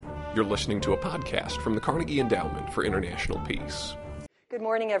You're listening to a podcast from the Carnegie Endowment for International Peace. Good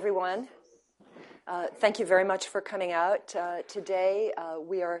morning, everyone. Thank you very much for coming out. Today,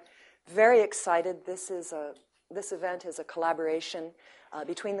 we are very excited. This event is a collaboration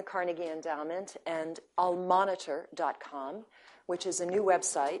between the Carnegie Endowment and almonitor.com, which is a new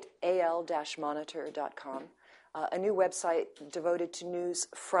website, al-monitor.com, a new website devoted to news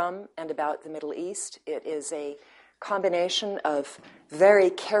from and about the Middle East. It is a combination of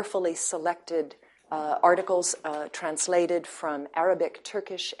very carefully selected articles translated from Arabic,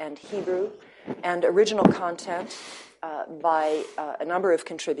 Turkish, and Hebrew, and original content by a number of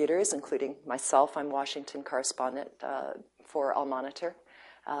contributors, including myself. I'm Washington correspondent for Al Monitor,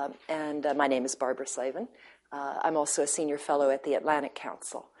 and my name is Barbara Slavin. I'm also a senior fellow at the Atlantic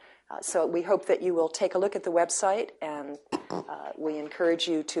Council. So we hope that you will take a look at the website, and we encourage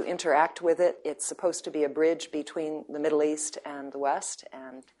you to interact with it. It's supposed to be a bridge between the Middle East and the West,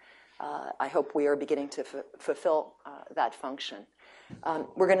 and I hope we are beginning to fulfill that function.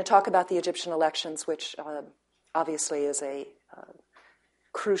 We're going to talk about the Egyptian elections, which obviously is a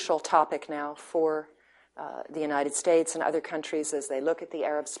crucial topic now for the United States and other countries as they look at the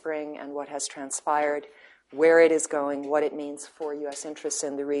Arab Spring and what has transpired, where it is going, what it means for U.S. interests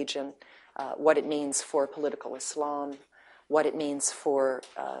in the region, what it means for political Islam, what it means for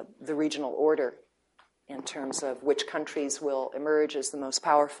the regional order in terms of which countries will emerge as the most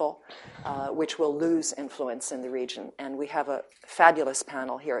powerful, which will lose influence in the region. And we have a fabulous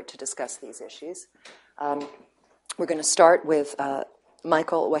panel here to discuss these issues. We're going to start with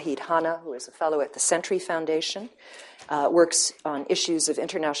Michael Wahid Hanna, who is a fellow at the Century Foundation, works on issues of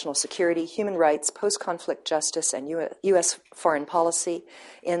international security, human rights, post-conflict justice, and U.S. foreign policy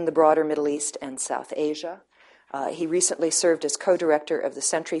in the broader Middle East and South Asia. He recently served as co-director of the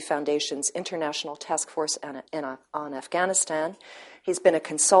Century Foundation's International Task Force on Afghanistan. He's been a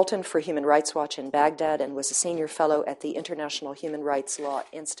consultant for Human Rights Watch in Baghdad and was a senior fellow at the International Human Rights Law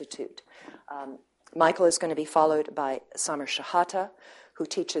Institute. Michael is going to be followed by Samer Shahata, who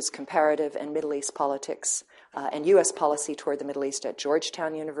teaches comparative and Middle East politics and U.S. policy toward the Middle East at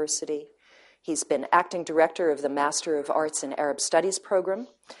Georgetown University. He's been acting director of the Master of Arts in Arab Studies program.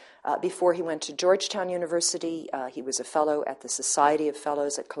 Before he went to Georgetown University, he was a fellow at the Society of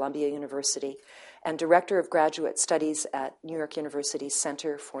Fellows at Columbia University and director of graduate studies at New York University's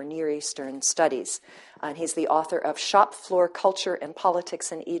Center for Near Eastern Studies. And he's the author of Shop Floor Culture and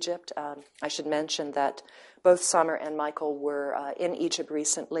Politics in Egypt. I should mention that both Samer and Michael were in Egypt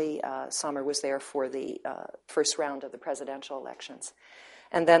recently. Samer was there for the first round of the presidential elections.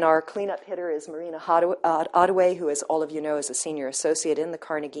 And then our cleanup hitter is Marina Ottaway, who, as all of you know, is a senior associate in the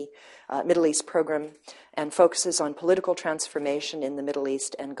Carnegie Middle East program and focuses on political transformation in the Middle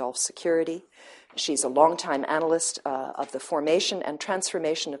East and Gulf security. She's a longtime analyst of the formation and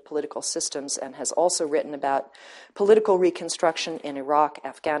transformation of political systems and has also written about political reconstruction in Iraq,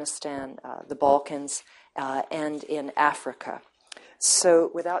 Afghanistan, the Balkans, and in Africa. So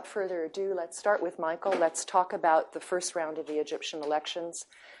without further ado, let's start with Michael. Let's talk about the first round of the Egyptian elections.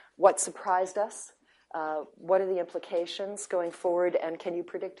 What surprised us? What are the implications going forward? And can you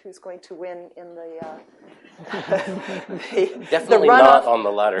predict who's going to win in the Definitely the runoff, not on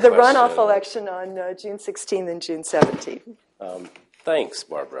the latter the question. Runoff election on June 16th and June 17th? Thanks,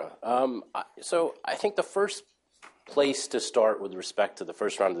 Barbara. So I think the first place to start with respect to the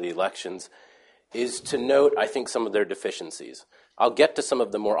first round of the elections is to note, I think, some of their deficiencies. I'll get to some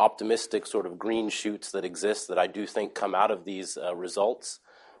of the more optimistic sort of green shoots that exist that I do think come out of these results.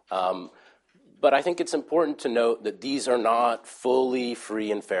 But I think it's important to note that these are not fully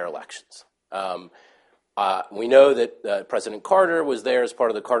free and fair elections. We know that President Carter was there as part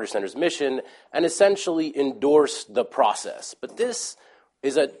of the Carter Center's mission and essentially endorsed the process. But this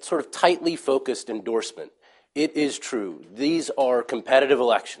is a sort of tightly focused endorsement. It is true. These are competitive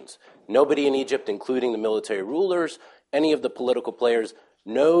elections. Nobody in Egypt, including the military rulers, any of the political players,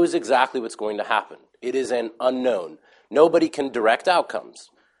 knows exactly what's going to happen. It is an unknown. Nobody can direct outcomes.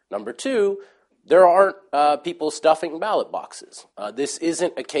 Number two, there aren't people stuffing ballot boxes. This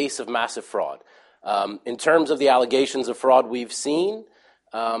isn't a case of massive fraud. In terms of the allegations of fraud we've seen,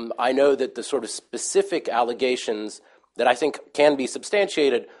 I know that the sort of specific allegations that I think can be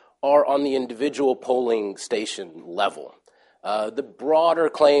substantiated are on the individual polling station level. The broader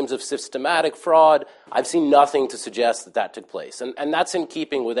claims of systematic fraud, I've seen nothing to suggest that that took place. And that's in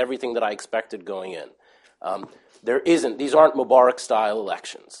keeping with everything that I expected going in. These aren't Mubarak-style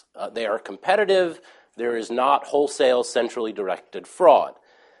elections. They are competitive. There is not wholesale centrally directed fraud.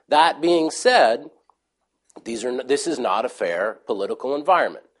 That being said, this is not a fair political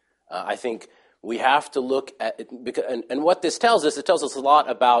environment. I think we have to look at it, and what this tells us, it tells us a lot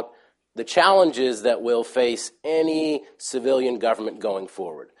about the challenges that will face any civilian government going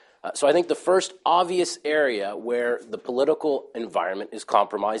forward. So I think the first obvious area where the political environment is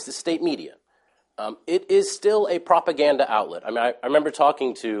compromised is state media. It is still a propaganda outlet. I mean, I remember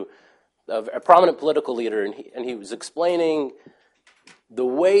talking to a prominent political leader, and he was explaining the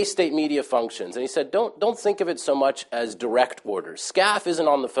way state media functions. And he said, don't think of it so much as direct orders. SCAF isn't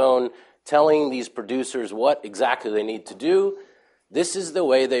on the phone telling these producers what exactly they need to do. This is the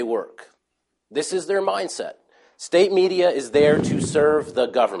way they work. This is their mindset. State media is there to serve the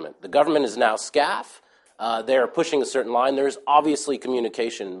government. The government is now SCAF. They are pushing a certain line. There's obviously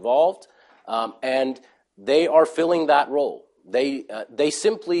communication involved, and they are filling that role. They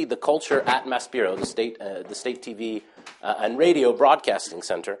simply, the culture at Maspero, the state TV and radio broadcasting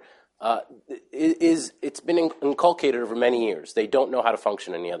center, it's been inculcated over many years. They don't know how to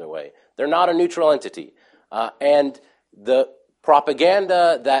function any other way. They're not a neutral entity, and the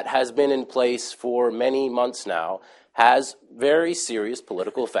propaganda that has been in place for many months now has very serious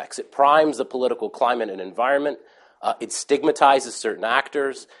political effects. It primes the political climate and environment. It stigmatizes certain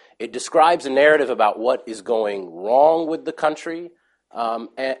actors. It describes a narrative about what is going wrong with the country.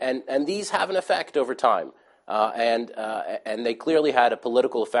 And these have an effect over time. And they clearly had a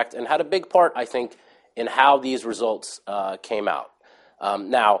political effect and had a big part, I think, in how these results came out.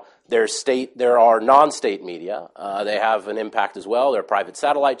 Now, there are non-state media. They have an impact as well. There are private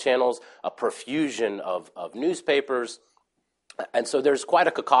satellite channels, a profusion of newspapers. And so there's quite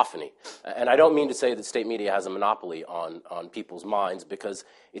a cacophony. And I don't mean to say that state media has a monopoly on people's minds, because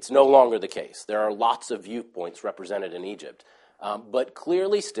it's no longer the case. There are lots of viewpoints represented in Egypt. But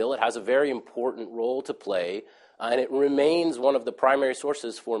clearly still it has a very important role to play, and it remains one of the primary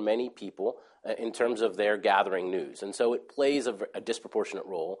sources for many people in terms of their gathering news. And so it plays a disproportionate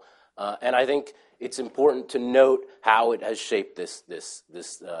role. And I think it's important to note how it has shaped this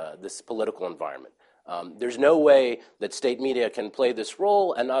political environment. There's no way that state media can play this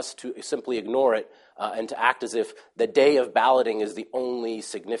role and us to simply ignore it and to act as if the day of balloting is the only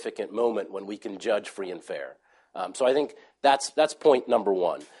significant moment when we can judge free and fair. So I think that's point number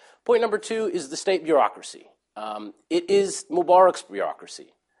one. Point number two is the state bureaucracy. It is Mubarak's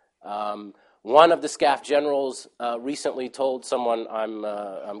bureaucracy. One of the SCAF generals recently told someone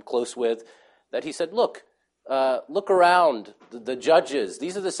I'm close with that he said, look around, the judges.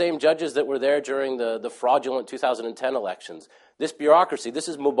 These are the same judges that were there during the fraudulent 2010 elections. This bureaucracy, this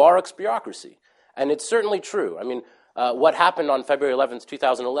is Mubarak's bureaucracy. And it's certainly true. I mean, what happened on February 11th,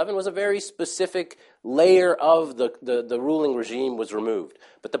 2011 was a very specific layer of the ruling regime was removed.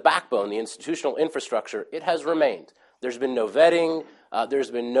 But the backbone, the institutional infrastructure, it has remained. There's been no vetting.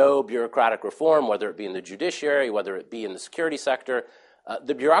 There's been no bureaucratic reform, whether it be in the judiciary, whether it be in the security sector.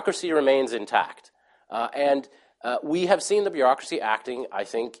 The bureaucracy remains intact. And we have seen the bureaucracy acting, I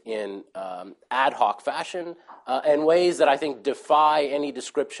think, in ad hoc fashion and ways that I think defy any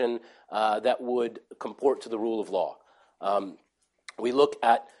description that would comport to the rule of law. We look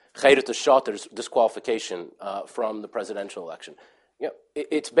at Khairat al-Shatir's disqualification from the presidential election. You know,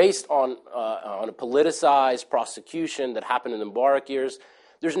 it's based on a politicized prosecution that happened in the Mubarak years.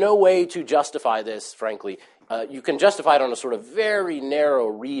 There's no way to justify this, frankly. You can justify it on a sort of very narrow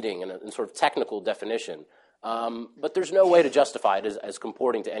reading and a sort of technical definition, but there's no way to justify it as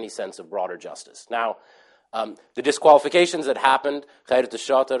comporting to any sense of broader justice. Now, the disqualifications that happened, Khairat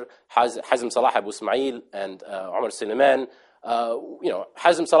al-Shatir, Hazm Salah Abu Ismail, and Omar Suleiman,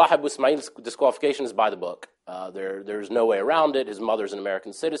 Hazm Salah Abu Ismail's disqualification is by the book. There's no way around it. His mother's an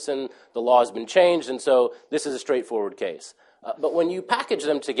American citizen. The law has been changed, and so this is a straightforward case. But when you package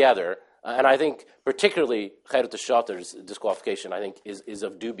them together, and I think particularly Khairat al-Shatir's disqualification, I think is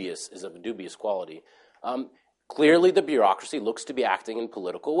of dubious quality. Clearly, the bureaucracy looks to be acting in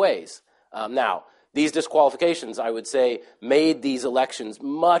political ways. Now, these disqualifications, I would say, made these elections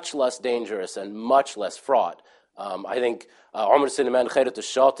much less dangerous and much less fraught. I think Omar Suleiman Khairat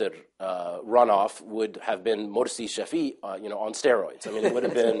al-Shatir runoff would have been Morsi Shafi, on steroids. I mean, it would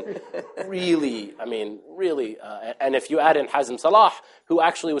have been really, and if you add in Hazm Salah, who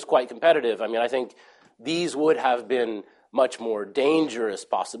actually was quite competitive, I think these would have been much more dangerous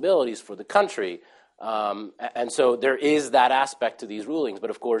possibilities for the country. And so there is that aspect to these rulings. But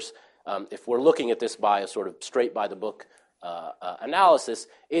of course, if we're looking at this by a sort of straight by the book analysis,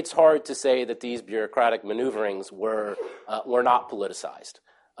 it's hard to say that these bureaucratic maneuverings were not politicized.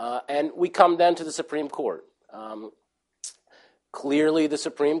 And we come then to the Supreme Court. Clearly, the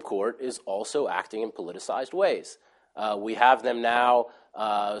Supreme Court is also acting in politicized ways. We have them now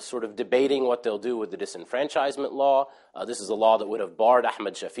sort of debating what they'll do with the disenfranchisement law. This is a law that would have barred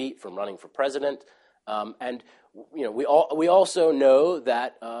Ahmed Shafiq from running for president. And we also know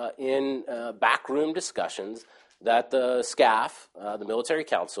that in backroom discussions that the SCAF, the Military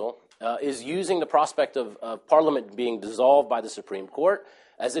Council, is using the prospect of Parliament being dissolved by the Supreme Court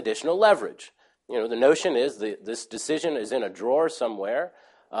as additional leverage. The notion is that this decision is in a drawer somewhere,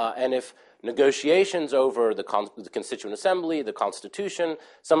 and if negotiations over the Constituent Assembly, the Constitution,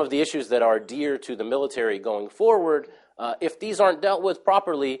 some of the issues that are dear to the military going forward, if these aren't dealt with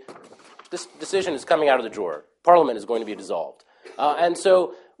properly, this decision is coming out of the drawer. Parliament is going to be dissolved. And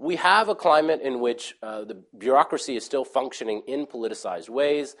so we have a climate in which the bureaucracy is still functioning in politicized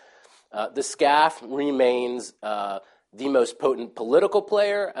ways. The SCAF remains the most potent political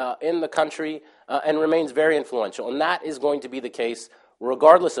player in the country and remains very influential. And that is going to be the case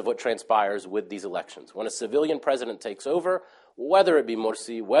regardless of what transpires with these elections. When a civilian president takes over, whether it be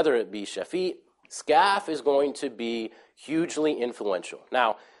Morsi, whether it be Shafiq, SCAF is going to be hugely influential.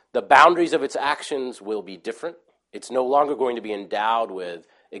 Now, the boundaries of its actions will be different. It's no longer going to be endowed with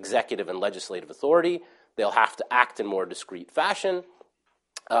executive and legislative authority. They'll have to act in more discrete fashion.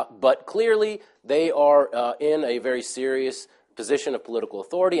 But clearly, they are in a very serious position of political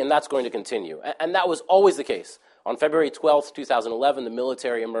authority, and that's going to continue. And that was always the case. On February 12th, 2011, the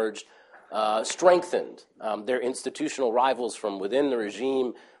military emerged strengthened. Their institutional rivals from within the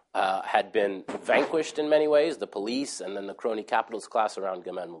regime had been vanquished in many ways, the police and then the crony capitalist class around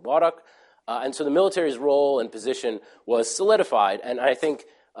Gamal Mubarak. And so the military's role and position was solidified. And I think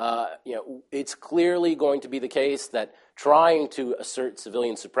it's clearly going to be the case that trying to assert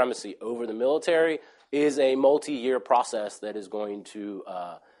civilian supremacy over the military is a multi-year process that is going to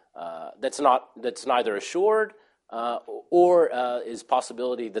that's neither assured or is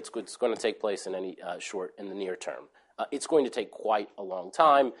possibility that's going to take place in in the near term. It's going to take quite a long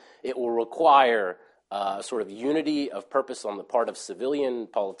time. It will require sort of unity of purpose on the part of civilian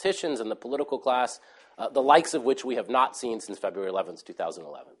politicians and the political class, the likes of which we have not seen since February 11th,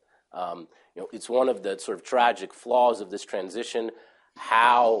 2011. It's one of the sort of tragic flaws of this transition,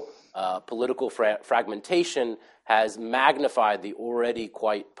 how political fragmentation has magnified the already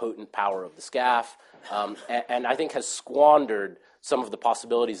quite potent power of the SCAF, and I think has squandered some of the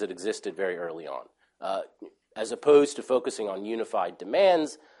possibilities that existed very early on. As opposed to focusing on unified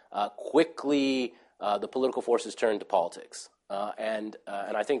demands, quickly the political forces turned to politics. And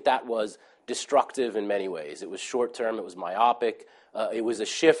I think that was destructive in many ways. It was short-term, it was myopic, it was a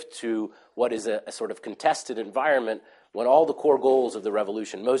shift to what is a sort of contested environment when all the core goals of the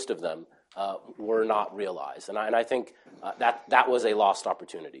revolution, most of them, were not realized. And I think that was a lost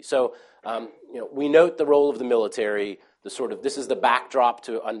opportunity. So, we note the role of the military. This is the backdrop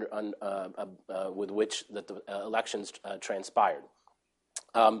to with which the elections transpired.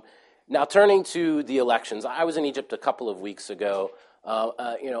 Now, turning to the elections, I was in Egypt a couple of weeks ago,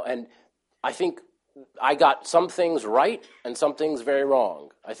 and I think I got some things right and some things very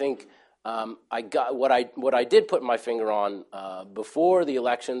wrong. I think I got what I did put my finger on before the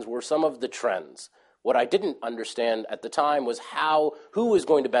elections were some of the trends. What I didn't understand at the time was who was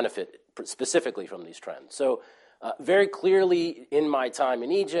going to benefit specifically from these trends. So. Very clearly in my time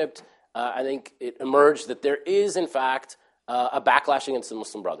in Egypt, I think it emerged that there is, in fact, a backlash against the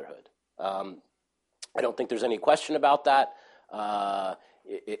Muslim Brotherhood. I don't think there's any question about that.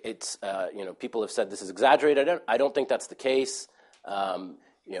 People have said this is exaggerated. I don't think that's the case.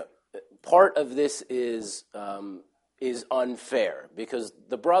 Part of this is unfair because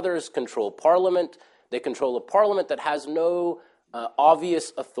the brothers control parliament. They control a parliament that has no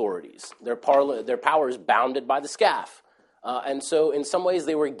obvious authorities. Their power is bounded by the SCAF. And so in some ways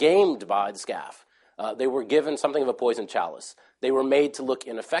they were gamed by the SCAF. They were given something of a poison chalice. They were made to look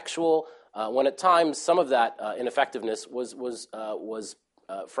ineffectual, when at times some of that ineffectiveness was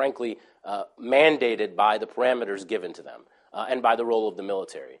frankly mandated by the parameters given to them and by the role of the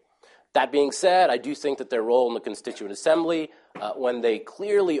military. That being said, I do think that their role in the Constituent Assembly, when they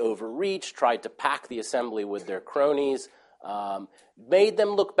clearly overreached, tried to pack the assembly with their cronies, made them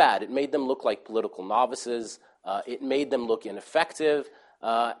look bad. It made them look like political novices. It made them look ineffective.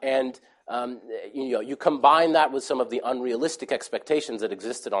 You combine that with some of the unrealistic expectations that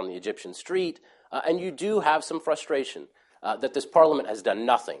existed on the Egyptian street, and you do have some frustration that this parliament has done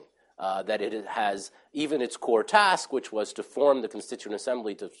nothing, that it has even its core task, which was to form the Constituent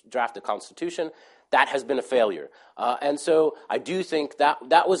Assembly to draft a constitution, that has been a failure. And so I do think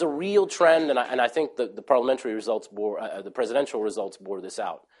that was a real trend, and I think the parliamentary results the presidential results bore this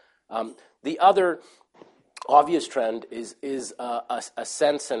out. The other obvious trend is a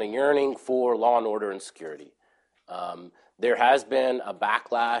sense and a yearning for law and order and security. There has been a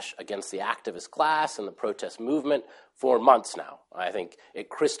backlash against the activist class and the protest movement for months now. I think it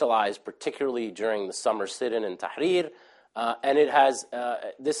crystallized particularly during the summer sit-in in Tahrir, and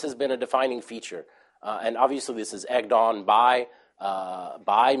this has been a defining feature. And obviously this is egged on by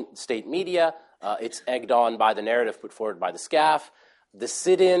state media. It's egged on by the narrative put forward by the SCAF. The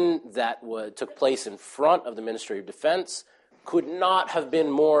sit-in that took place in front of the Ministry of Defense could not have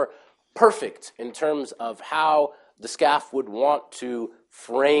been more perfect in terms of how the SCAF would want to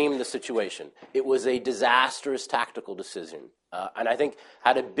frame the situation. It was a disastrous tactical decision, and I think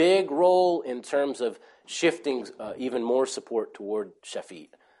had a big role in terms of shifting even more support toward Shafiq.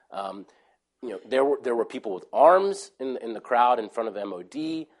 There were people with arms in the crowd in front of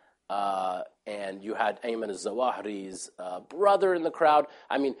MOD, and you had Ayman al-Zawahiri's brother in the crowd.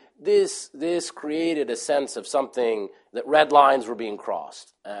 I mean, this created a sense of something that red lines were being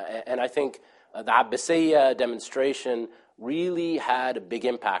crossed, and I think the Abbasiyya demonstration really had a big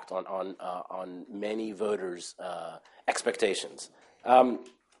impact on many voters' expectations. A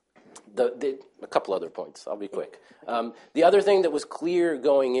couple other points. I'll be quick. The other thing that was clear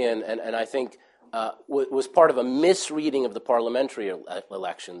going in, and I think was part of a misreading of the parliamentary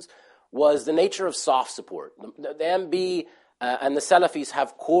elections, was the nature of soft support. The MB and the Salafis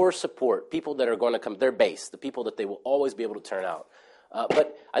have core support, people that are going to come, their base, the people that they will always be able to turn out.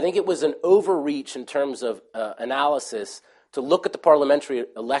 But I think it was an overreach in terms of analysis to look at the parliamentary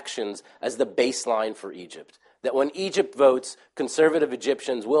elections as the baseline for Egypt. That when Egypt votes, conservative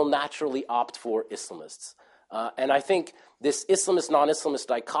Egyptians will naturally opt for Islamists. And I think this Islamist-non-Islamist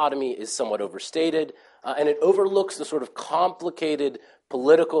dichotomy is somewhat overstated, and it overlooks the sort of complicated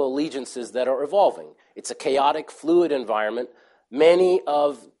political allegiances that are evolving. It's a chaotic, fluid environment. Many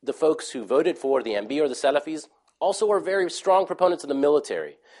of the folks who voted for the MB or the Salafis also are very strong proponents of the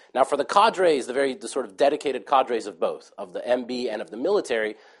military. Now, for the cadres, the sort of dedicated cadres of both, of the MB and of the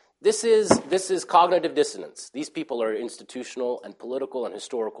military, this is cognitive dissonance. These people are institutional and political and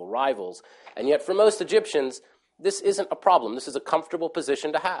historical rivals, and yet for most Egyptians, this isn't a problem. This is a comfortable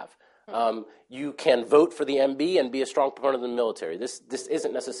position to have. You can vote for the MB and be a strong proponent of the military. This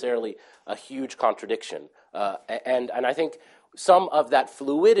isn't necessarily a huge contradiction, and I think some of that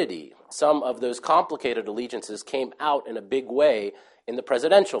fluidity, some of those complicated allegiances came out in a big way in the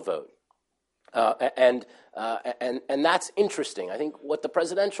presidential vote. And that's interesting. I think what the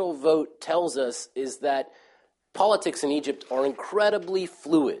presidential vote tells us is that politics in Egypt are incredibly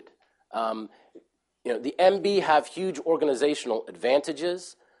fluid. The MB have huge organizational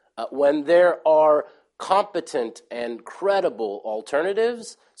advantages. When there are competent and credible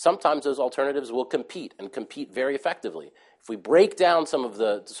alternatives, sometimes those alternatives will compete and compete very effectively. If we break down some of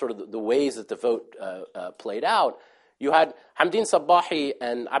the ways that the vote played out, you had Hamdin Sabahi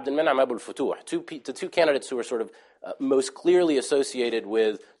and Abdel Menam Abul Futuh, the two candidates who were sort of most clearly associated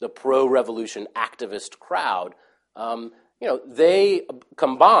with the pro-revolution activist crowd. They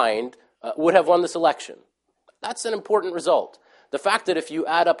combined would have won this election. That's an important result. The fact that if you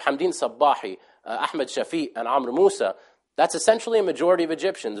add up Hamdin Sabahi, Ahmed Shafiq, and Amr Musa, that's essentially a majority of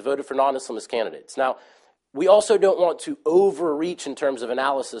Egyptians voted for non-Islamist candidates. Now, we also don't want to overreach in terms of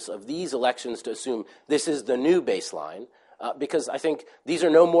analysis of these elections to assume this is the new baseline, because I think these are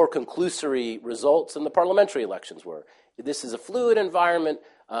no more conclusory results than the parliamentary elections were. This is a fluid environment.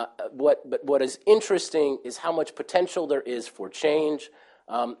 What is interesting is how much potential there is for change,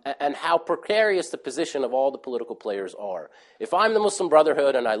 and how precarious the position of all the political players are. If I'm the Muslim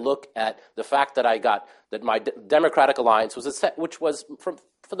Brotherhood and I look at the fact that my Democratic Alliance was which was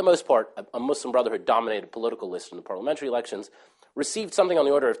for the most part a Muslim Brotherhood-dominated political list in the parliamentary elections, received something on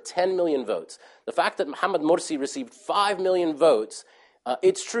the order of 10 million votes. The fact that Mohamed Morsi received 5 million votes,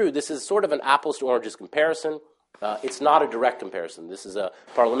 it's true, this is sort of an apples to oranges comparison. It's not a direct comparison. This is a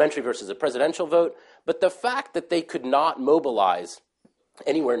parliamentary versus a presidential vote. But the fact that they could not mobilize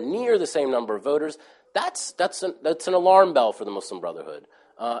anywhere near the same number of voters, that's an alarm bell for the Muslim Brotherhood.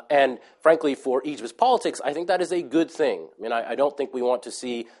 And frankly, for Egypt's politics, I think that is a good thing. I mean, I don't think we want to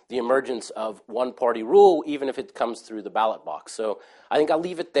see the emergence of one-party rule, even if it comes through the ballot box. So I think I'll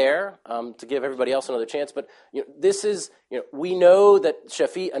leave it there to give everybody else another chance. But this is, we know that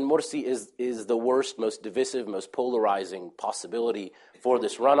Shafiq and Morsi is the worst, most divisive, most polarizing possibility for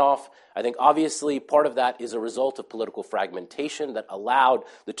this runoff. I think obviously part of that is a result of political fragmentation that allowed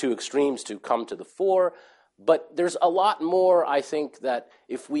the two extremes to come to the fore. But there's a lot more, I think, that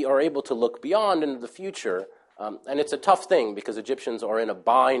if we are able to look beyond into the future, and it's a tough thing because Egyptians are in a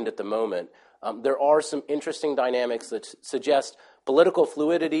bind at the moment, there are some interesting dynamics that suggest political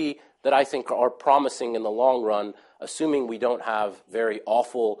fluidity that I think are promising in the long run, assuming we don't have very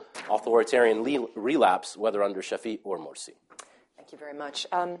awful authoritarian relapse, whether under Shafiq or Morsi. Thank you very much.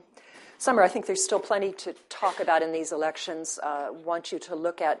 Summer, I think there's still plenty to talk about in these elections. Want you to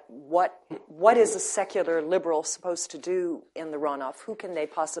look at what is a secular liberal supposed to do in the runoff? Who can they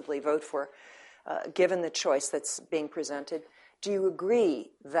possibly vote for, given the choice that's being presented? Do you agree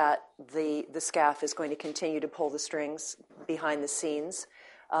that the SCAF is going to continue to pull the strings behind the scenes?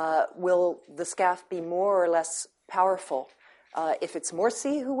 Will the SCAF be more or less powerful if it's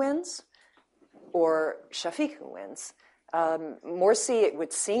Morsi who wins or Shafiq who wins? Morsi, it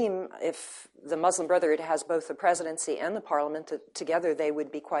would seem, if the Muslim Brotherhood has both the presidency and the parliament, together they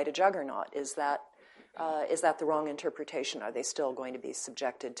would be quite a juggernaut. Is that the wrong interpretation? Are they still going to be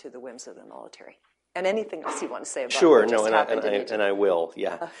subjected to the whims of the military? And anything else you want to say about Sure, what just happened in Egypt? and I will,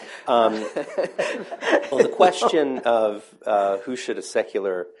 yeah. Well, the question of who should a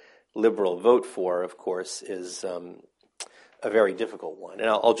secular liberal vote for, of course, is a very difficult one, and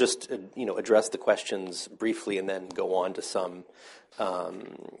I'll just address the questions briefly, and then go on to some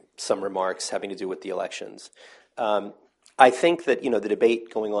remarks having to do with the elections. I think that the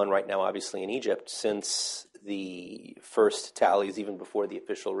debate going on right now, obviously in Egypt, since the first tallies, even before the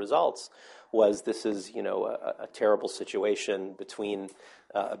official results, was this is a terrible situation between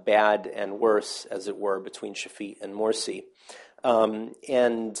bad and worse, as it were, between Shafiq and Morsi,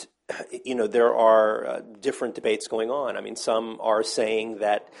 and there are different debates going on. I mean, some are saying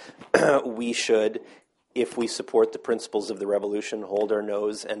that we should, if we support the principles of the revolution, hold our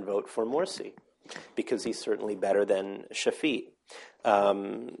nose and vote for Morsi, because he's certainly better than Shafiq.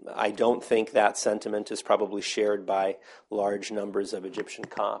 I don't think that sentiment is probably shared by large numbers of Egyptian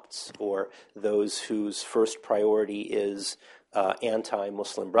Copts or those whose first priority is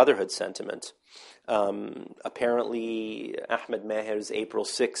anti-Muslim Brotherhood sentiment. Apparently, Ahmed Maher's April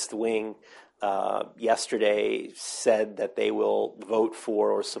 6th wing yesterday said that they will vote for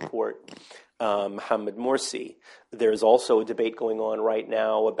or support Mohamed Morsi. There's also a debate going on right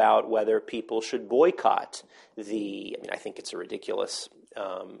now about whether people should boycott I think it's a ridiculous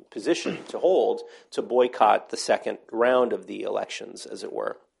position to hold, to boycott the second round of the elections, as it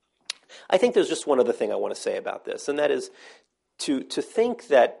were. I think there's just one other thing I want to say about this, and that is to think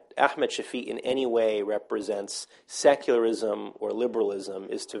that Ahmed Shafiq in any way represents secularism or liberalism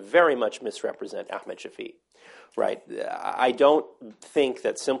is to very much misrepresent Ahmed Shafiq. Right. I don't think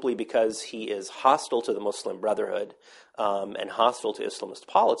that simply because he is hostile to the Muslim Brotherhood and hostile to Islamist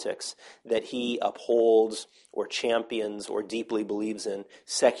politics, that he upholds or champions or deeply believes in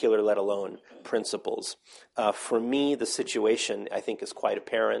secular, let alone principles. For me, the situation, I think, is quite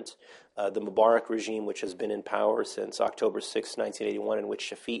apparent. The Mubarak regime, which has been in power since October 6, 1981, and which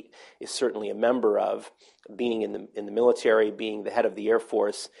Shafiq is certainly a member of, being in the military, being the head of the Air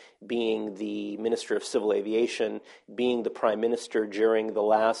Force, being the Minister of Civil Aviation, being the Prime Minister during the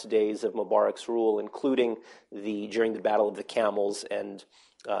last days of Mubarak's rule, including during the Battle of the Camels and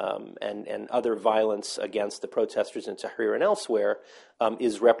other violence against the protesters in Tahrir and elsewhere,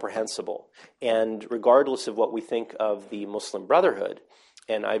 is reprehensible. And regardless of what we think of the Muslim Brotherhood,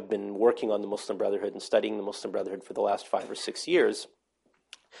 and I've been working on the Muslim Brotherhood and studying the Muslim Brotherhood for the last 5 or 6 years,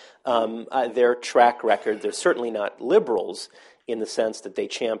 their track record, they're certainly not liberals in the sense that they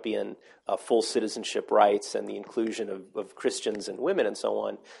champion full citizenship rights and the inclusion of Christians and women and so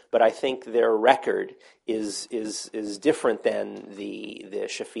on, but I think their record is different than the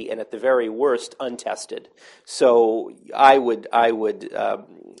Shafiq, and at the very worst, untested. So I would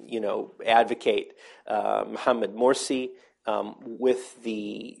advocate Mohamed Morsi, with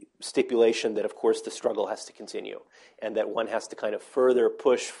the stipulation that, of course, the struggle has to continue and that one has to kind of further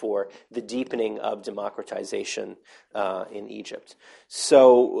push for the deepening of democratization in Egypt.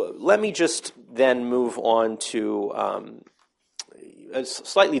 So let me just then move on to a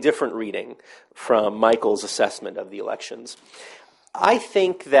slightly different reading from Michael's assessment of the elections. I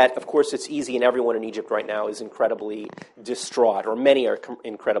think that, of course, it's easy, and everyone in Egypt right now is incredibly distraught, or many are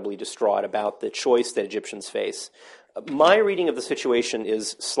incredibly distraught about the choice that Egyptians face. My reading of the situation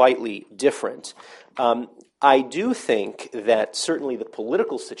is slightly different. I do think that certainly the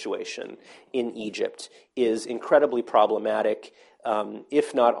political situation in Egypt is incredibly problematic,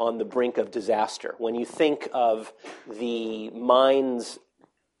 if not on the brink of disaster. When you think of the mines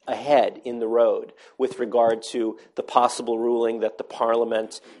ahead in the road with regard to the possible ruling that the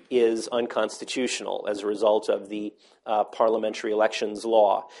parliament is unconstitutional as a result of the parliamentary elections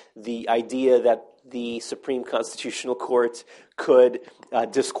law, the idea that the Supreme Constitutional Court could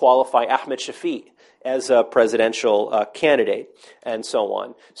disqualify Ahmed Shafiq as a presidential candidate, and so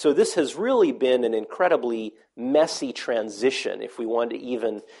on. So this has really been an incredibly messy transition, if we want to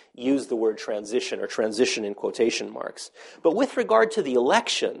even use the word transition, or transition in quotation marks. But with regard to the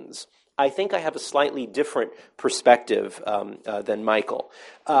elections, I think I have a slightly different perspective than Michael.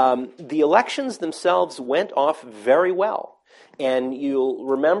 The elections themselves went off very well. And you'll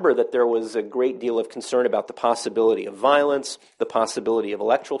remember that there was a great deal of concern about the possibility of violence, the possibility of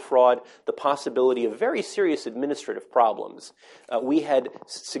electoral fraud, the possibility of very serious administrative problems. We had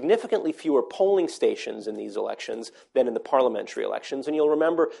significantly fewer polling stations in these elections than in the parliamentary elections. And you'll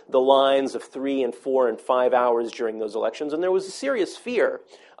remember the lines of 3 and 4 and 5 hours during those elections. And there was a serious fear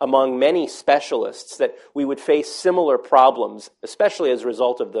among many specialists that we would face similar problems, especially as a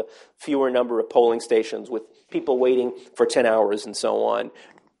result of the fewer number of polling stations with people waiting for 10 hours and so on,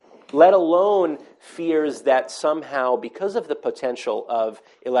 let alone fears that somehow, because of the potential of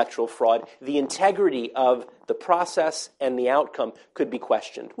electoral fraud, the integrity of the process and the outcome could be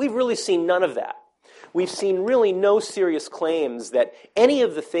questioned. We've really seen none of that. We've seen really no serious claims that any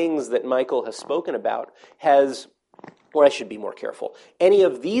of the things that Michael has spoken about has, or I should be more careful, any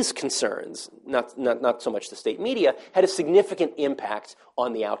of these concerns, not so much the state media, had a significant impact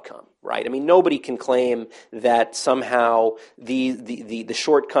on the outcome, right? I mean, nobody can claim that somehow the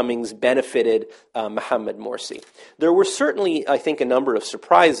shortcomings benefited Mohammed Morsi. There were certainly, I think, a number of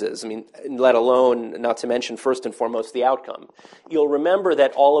surprises, I mean, let alone, not to mention, first and foremost, the outcome. You'll remember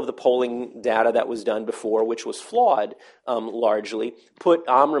that all of the polling data that was done before, which was flawed largely, put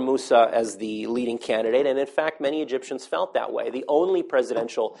Amr Moussa as the leading candidate, and in fact, many Egyptians felt that way. The only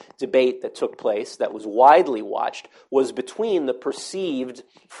presidential debate that took place that was widely watched was between the perceived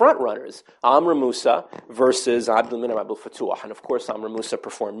frontrunners, Amr Moussa versus Abdel Menem Abdel Fattah. And of course, Amr Moussa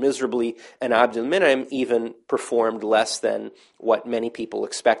performed miserably, and Abdel Menem even performed less than what many people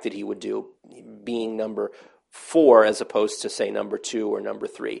expected he would do, being number 4 as opposed to, say, number 2 or number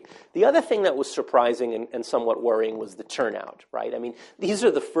 3. The other thing that was surprising and somewhat worrying was the turnout, right? I mean, these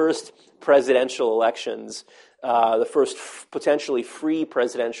are the first presidential elections, the first potentially free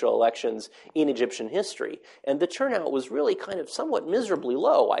presidential elections in Egyptian history. And the turnout was really kind of somewhat miserably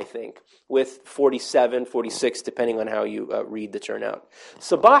low, I think, with 47, 46, depending on how you read the turnout.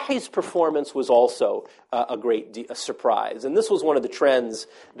 Sabahi's performance was also a surprise. And this was one of the trends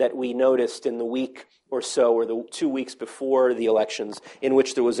that we noticed in the week or so, or the 2 weeks before the elections, in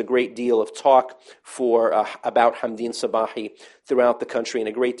which there was a great deal of talk about Hamdin Sabahi throughout the country and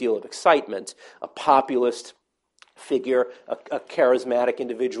a great deal of excitement. A populist figure, a charismatic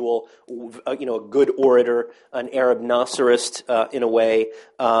individual, a good orator, an Arab Nasserist in a way,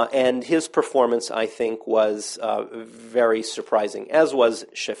 and his performance, I think, was very surprising, as was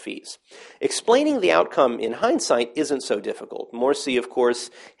Shafiq's. Explaining the outcome in hindsight isn't so difficult. Morsi, of course,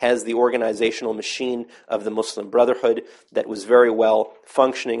 has the organizational machine of the Muslim Brotherhood that was very well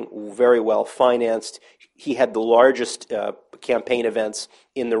functioning, very well financed. He had the largest campaign events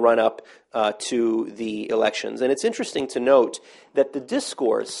in the run-up to the elections. And it's interesting to note that the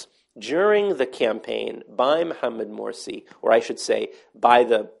discourse during the campaign by Mohammed Morsi, or I should say by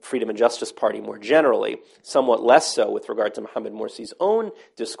the Freedom and Justice Party more generally, somewhat less so with regard to Mohammed Morsi's own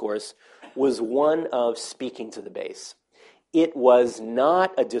discourse, was one of speaking to the base. It was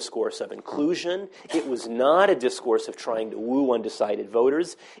not a discourse of inclusion. It was not a discourse of trying to woo undecided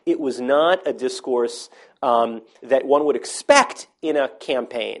voters. It was not a discourse that one would expect in a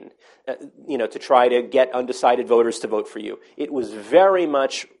campaign, to try to get undecided voters to vote for you. It was very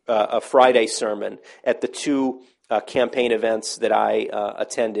much a Friday sermon at the 2 campaign events that I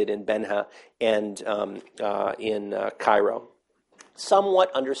attended in Benha and in Cairo.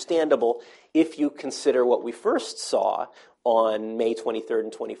 Somewhat understandable if you consider what we first saw on May 23rd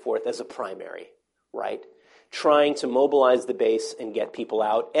and 24th as a primary, right? Trying to mobilize the base and get people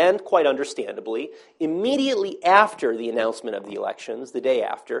out, and quite understandably, immediately after the announcement of the elections, the day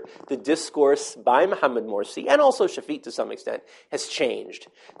after, the discourse by Mohammed Morsi, and also Shafiq to some extent, has changed.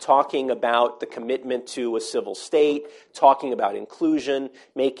 Talking about the commitment to a civil state, talking about inclusion,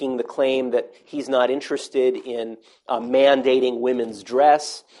 making the claim that he's not interested in mandating women's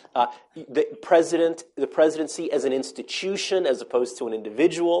dress, the presidency as an institution as opposed to an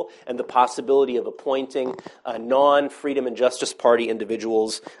individual, and the possibility of appointing non-Freedom and Justice Party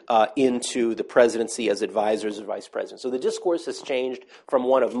individuals into the presidency as advisors or vice presidents. So the discourse has changed from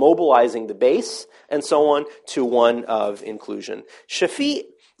one of mobilizing the base and so on to one of inclusion. Shafiq's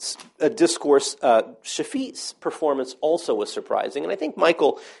performance also was surprising, and I think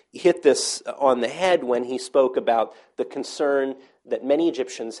Michael hit this on the head when he spoke about the concern that many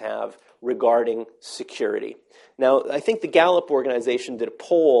Egyptians have regarding security. Now, I think the Gallup organization did a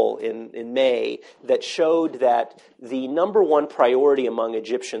poll in May that showed that the number one priority among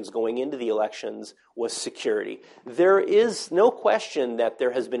Egyptians going into the elections was security. There is no question that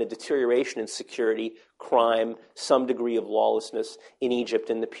there has been a deterioration in security, crime, some degree of lawlessness in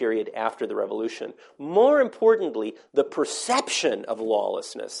Egypt in the period after the revolution. More importantly, the perception of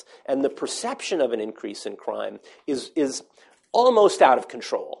lawlessness and the perception of an increase in crime is almost out of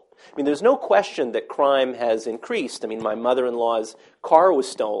control. I mean, there's no question that crime has increased. I mean, my mother-in-law's car was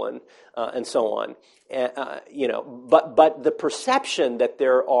stolen, and so on. But the perception that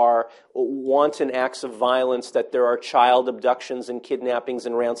there are wanton acts of violence, that there are child abductions and kidnappings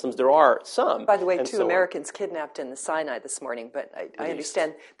and ransoms, there are some. By the way, two Americans kidnapped in the Sinai this morning, but I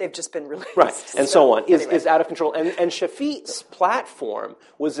understand they've just been released. Right, and so on, is out of control. And Shafiq's platform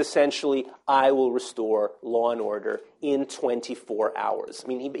was essentially, I will restore law and order in 24 hours. I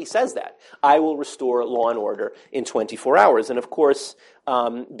mean, he says that. I will restore law and order in 24 hours. And of course,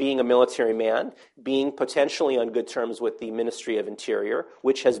 being a military man, being potentially on good terms with the Ministry of Interior,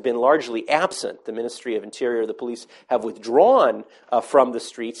 which has been largely absent. The Ministry of Interior, the police have withdrawn from the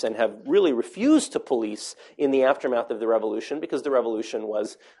streets and have really refused to police in the aftermath of the revolution, because the revolution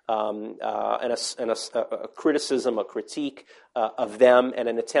was a criticism, a critique of them, and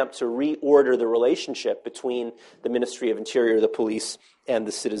an attempt to reorder the relationship between the Ministry of Interior, the police, and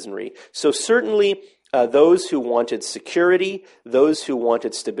the citizenry. So certainly those who wanted security, those who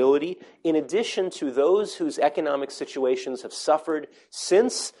wanted stability, in addition to those whose economic situations have suffered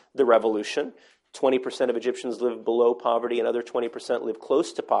since the revolution. 20% of Egyptians live below poverty, another 20% live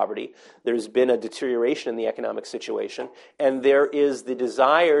close to poverty. There's been a deterioration in the economic situation, and there is the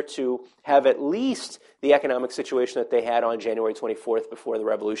desire to have at least the economic situation that they had on January 24th before the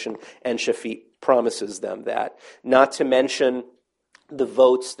revolution, and Shafiq promises them that. Not to mention the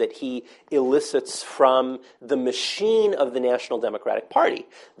votes that he elicits from the machine of the National Democratic Party.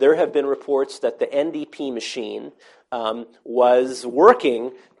 There have been reports that the NDP machine was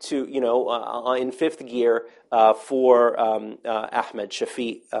working to, in fifth gear for Ahmed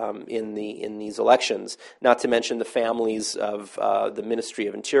Shafiq in these elections. Not to mention the families of the Ministry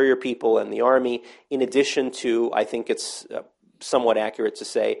of Interior people and the army. In addition to, I think it's somewhat accurate to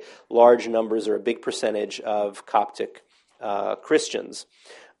say, large numbers or a big percentage of Coptic Christians.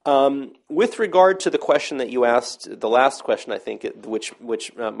 With regard to the question that you asked, the last question, I think, which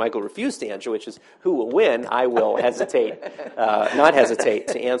Michael refused to answer, which is who will win, I will not hesitate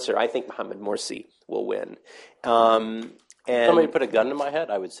to answer. I think Mohammed Morsi will win. And somebody put a gun to my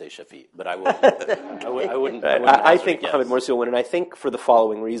head, I would say Shafiq, but I wouldn't. I think Mohammed Morsi will win, and I think for the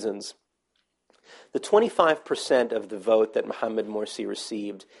following reasons. The 25% of the vote that Mohammed Morsi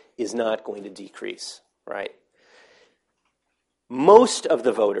received is not going to decrease, right? Most of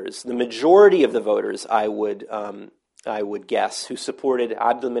the voters, the majority of the voters, I would guess, who supported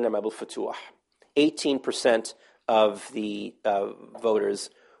Abdel Menem Abdel Fattah, 18% of the voters,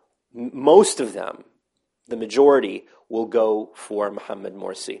 most of them, the majority, will go for Mohammed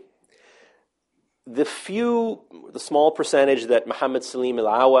Morsi. The small percentage that Mohammed Salim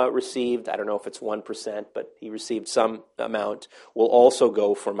Al-Awa received, I don't know if it's 1%, but he received some amount, will also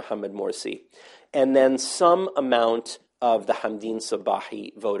go for Mohammed Morsi. And then some amount of the Hamdin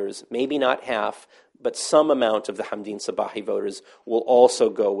Sabahi voters, maybe not half, but some amount of the Hamdin Sabahi voters will also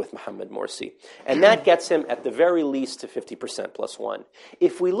go with Mohammed Morsi. And that gets him at the very least to 50% plus one.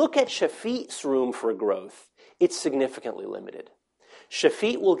 If we look at Shafiq's room for growth, it's significantly limited.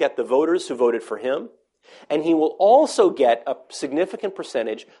 Shafiq will get the voters who voted for him, and he will also get a significant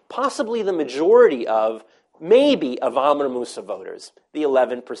percentage, possibly the majority of Amr Musa voters, the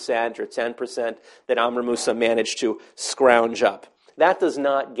 11% or 10% that Amr Musa managed to scrounge up. That does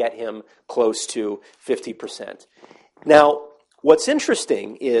not get him close to 50%. Now, what's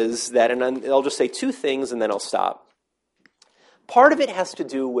interesting is that, and I'll just say two things and then I'll stop. Part of it has to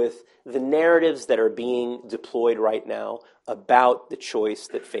do with the narratives that are being deployed right now about the choice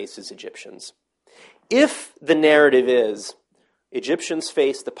that faces Egyptians. If the narrative is Egyptians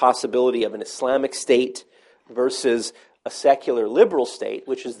face the possibility of an Islamic state versus a secular liberal state,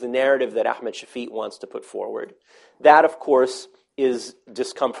 which is the narrative that Ahmed Shafiq wants to put forward, that, of course, is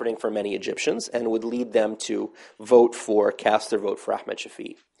discomforting for many Egyptians and would lead them to cast their vote for Ahmed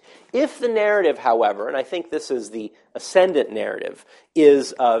Shafiq. If the narrative, however, and I think this is the ascendant narrative,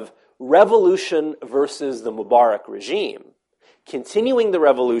 is of revolution versus the Mubarak regime, continuing the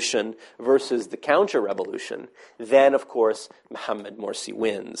revolution versus the counter-revolution, then, of course, Mohammed Morsi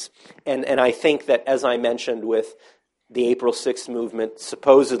wins. And I think that, as I mentioned with the April 6th movement,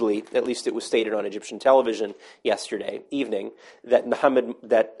 supposedly, at least it was stated on Egyptian television yesterday evening, that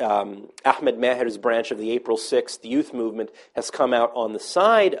Ahmed Maher's branch of the April 6th youth movement has come out on the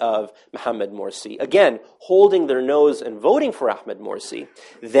side of Mohamed Morsi, again, holding their nose and voting for Ahmed Morsi,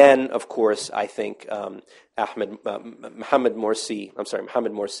 then, of course, I think Mohamed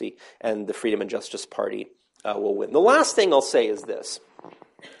Morsi and the Freedom and Justice Party will win. The last thing I'll say is this.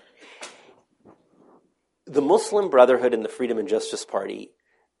 The Muslim Brotherhood and the Freedom and Justice Party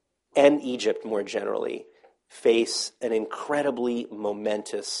and Egypt more generally face an incredibly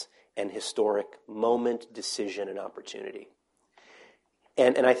momentous and historic moment, decision, and opportunity.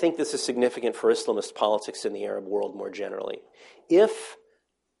 And I think this is significant for Islamist politics in the Arab world more generally. If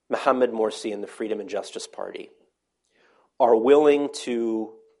Mohamed Morsi and the Freedom and Justice Party are willing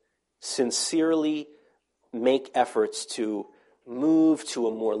to sincerely make efforts to move to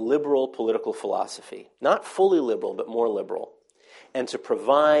a more liberal political philosophy, not fully liberal, but more liberal, and to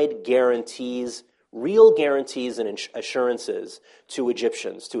provide guarantees, real guarantees and assurances to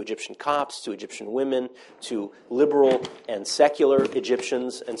Egyptians, to Egyptian Copts, to Egyptian women, to liberal and secular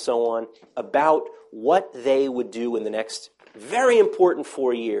Egyptians, and so on, about what they would do in the next very important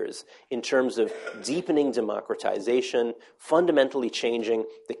 4 years in terms of deepening democratization, fundamentally changing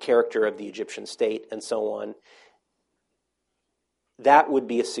the character of the Egyptian state, and so on. That would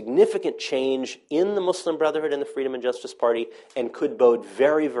be a significant change in the Muslim Brotherhood and the Freedom and Justice Party and could bode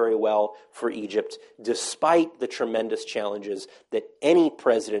very, very well for Egypt, despite the tremendous challenges that any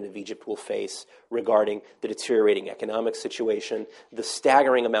president of Egypt will face regarding the deteriorating economic situation, the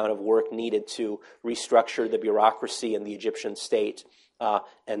staggering amount of work needed to restructure the bureaucracy in the Egyptian state,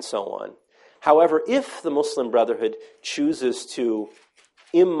 and so on. However, if the Muslim Brotherhood chooses to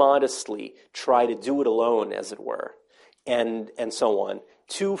immodestly try to do it alone, as it were, and so on,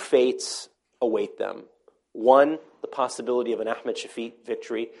 two fates await them. One, the possibility of an Ahmed Shafiq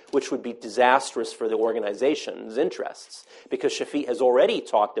victory, which would be disastrous for the organization's interests, because Shafiq has already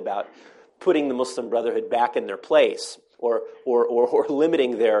talked about putting the Muslim Brotherhood back in their place, or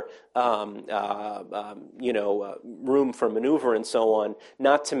limiting their room for maneuver and so on.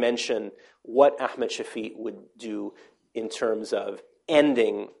 Not to mention what Ahmed Shafiq would do in terms of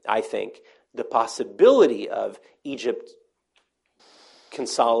ending, I think, the possibility of Egypt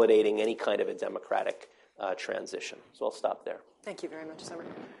consolidating any kind of a democratic transition. So I'll stop there. Thank you very much, Summer.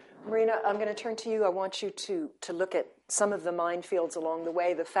 Marina, I'm going to turn to you. I want you to look at some of the minefields along the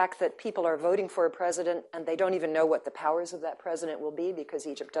way. The fact that people are voting for a president and they don't even know what the powers of that president will be because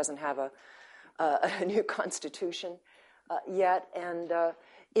Egypt doesn't have a new constitution yet. And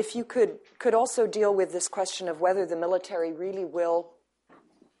if you could also deal with this question of whether the military really will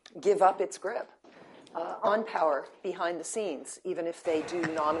give up its grip on power behind the scenes, even if they do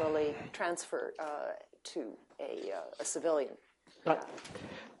nominally transfer to a civilian.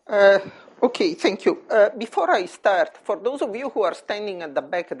 Okay, thank you. Before I start, for those of you who are standing at the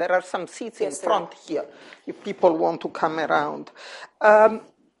back, there are some seats in front here, if people want to come around. And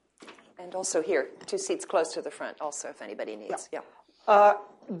also here, 2 seats close to the front, also, if anybody needs. Yeah.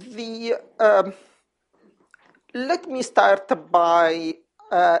 Let me start by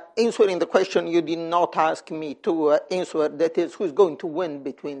answering the question you did not ask me to answer, that is, who's going to win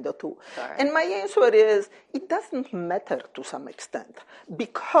between the two. Right. And my answer is, it doesn't matter to some extent,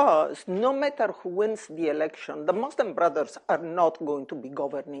 because no matter who wins the election, the Muslim Brothers are not going to be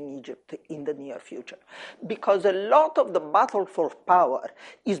governing Egypt in the near future, because a lot of the battle for power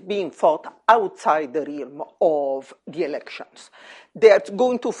is being fought outside the realm of the elections. They're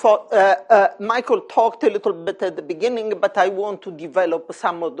going to fight, Michael talked a little bit at the beginning, but I want to develop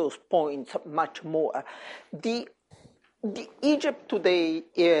some of those points much more. The Egypt today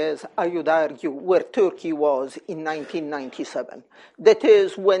is, I would argue, where Turkey was in 1997. That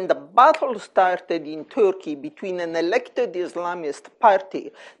is, when the battle started in Turkey between an elected Islamist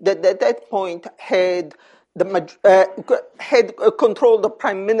party that at that point had controlled the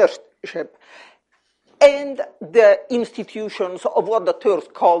prime ministership and the institutions of what the Turks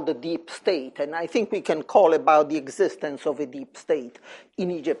call the deep state. And I think we can call about the existence of a deep state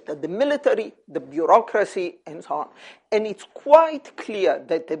in Egypt, the military, the bureaucracy, and so on. And it's quite clear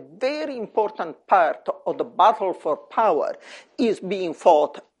that a very important part of the battle for power is being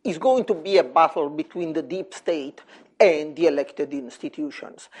fought, is going to be a battle between the deep state and the elected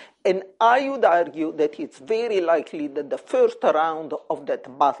institutions. And I would argue that it's very likely that the first round of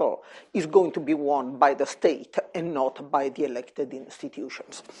that battle is going to be won by the state and not by the elected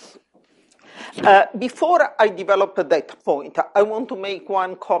institutions. Before I develop that point, I want to make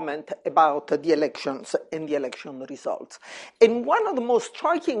one comment about the elections and the election results. And one of the most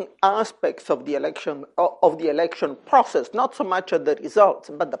striking aspects of the election process, not so much of the results,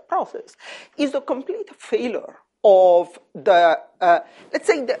 but the process, is the complete failure of the, let's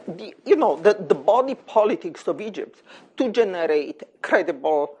say, the body politics of Egypt to generate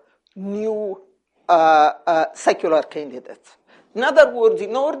credible new secular candidates. In other words,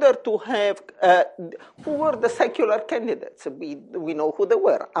 in order to have, who were the secular candidates? We know who they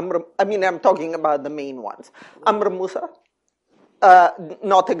were. I'm talking about the main ones. Amr Musa,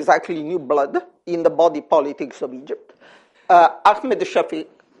 not exactly new blood in the body politics of Egypt. Ahmed Shafiq,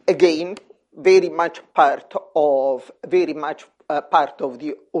 again, very much part of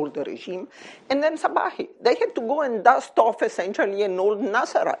the older regime, and then Sabahi. They had to go and dust off essentially an old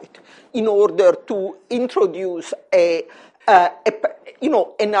Nasserite in order to introduce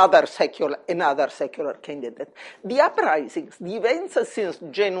another secular candidate. The uprisings, the events since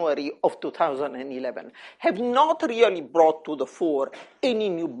January of 2011 have not really brought to the fore any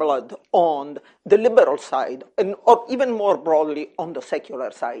new blood on the liberal side, or even more broadly on the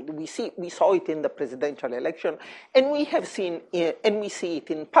secular side. We saw it in the presidential election, and we see it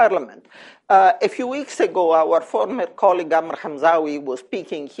in parliament. A few weeks ago, our former colleague Amr Hamzawi was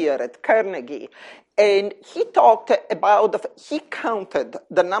speaking here at Carnegie, and he talked about, he counted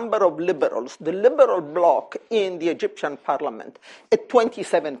the number of liberals, the liberal bloc in the Egyptian parliament, at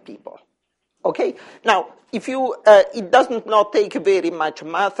 27 people. Okay? Now, it does not take very much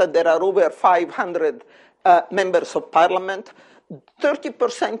math. There are over 500 members of parliament.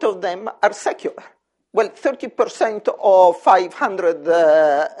 30% of them are secular. Well, 30% of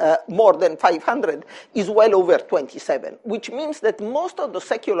 500, more than 500, is well over 27, which means that most of the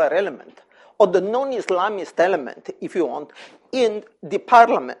secular element, or the non-Islamist element, if you want, in the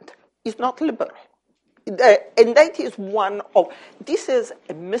parliament is not liberal. And that is this is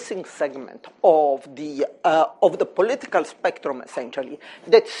a missing segment of the political spectrum, essentially,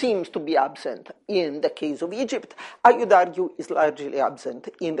 that seems to be absent in the case of Egypt. I would argue is largely absent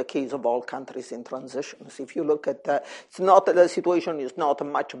in the case of all countries in transitions. If you look at, the situation is not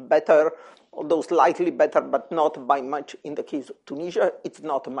much better, although slightly better, but not by much in the case of Tunisia. It's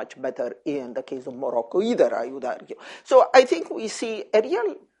not much better in the case of Morocco either, I would argue. So I think we see a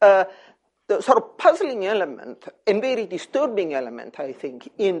real the sort of puzzling element and very disturbing element, I think,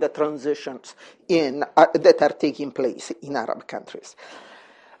 in the transitions that are taking place in Arab countries.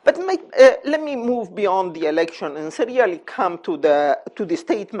 But let me move beyond the election and really come to the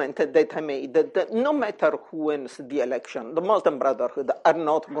statement that I made, that no matter who wins the election, the Muslim Brotherhood are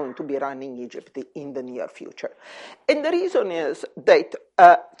not going to be running Egypt in the near future. And the reason is that,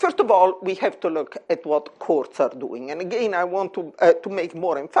 first of all, we have to look at what courts are doing. And again, I want to make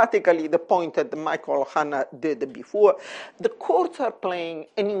more emphatically the point that Michael Hanna did before. The courts are playing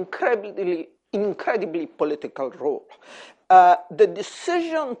an incredibly political role. The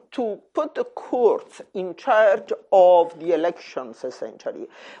decision to put the courts in charge of the elections, essentially,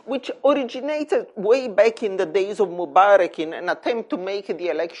 which originated way back in the days of Mubarak in an attempt to make the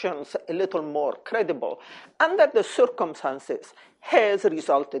elections a little more credible, under the circumstances, has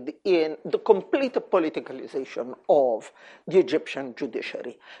resulted in the complete politicalization of the Egyptian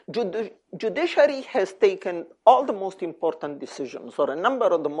judiciary. Judiciary has taken all the most important decisions, or a number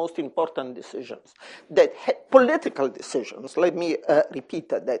of the most important decisions, political decisions, let me repeat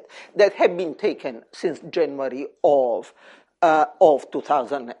that have been taken since January of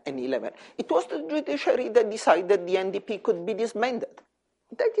 2011. It was the judiciary that decided the NDP could be disbanded.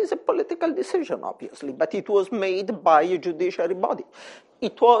 That is a political decision, obviously, but it was made by a judiciary body.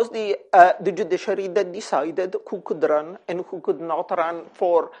 It was the judiciary that decided who could run and who could not run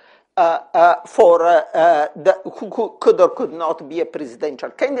who could or could not be a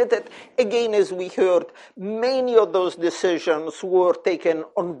presidential candidate. Again, as we heard, many of those decisions were taken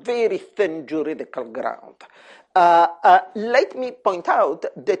on very thin juridical ground. Let me point out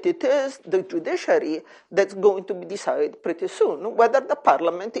that it is the judiciary that's going to decide pretty soon whether the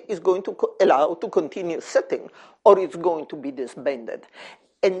parliament is going to allow to continue sitting or it's going to be disbanded.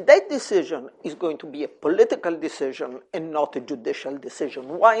 And that decision is going to be a political decision and not a judicial decision.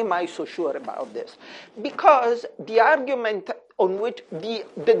 Why am I so sure about this? Because the argument on which the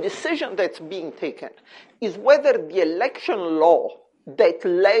decision that's being taken is whether the election law that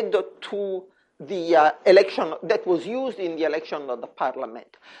led to the election that was used in the election of the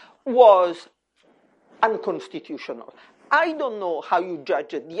parliament was unconstitutional. I don't know how you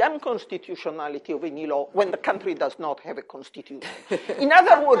judge the unconstitutionality of any law when the country does not have a constitution. In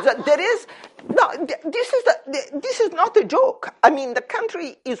other words, this is not a joke. I mean, the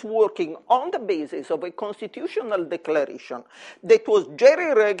country is working on the basis of a constitutional declaration that was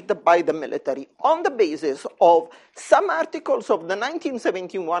jerry-rigged by the military on the basis of some articles of the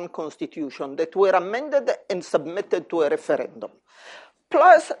 1971 Constitution that were amended and submitted to a referendum,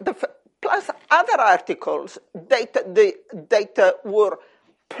 plus other articles that were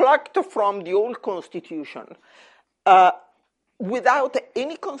plucked from the old Constitution without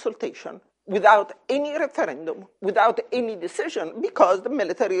any consultation, without any referendum, without any decision, because the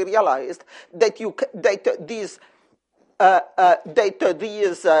military realized that these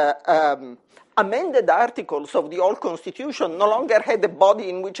amended articles of the old Constitution no longer had a body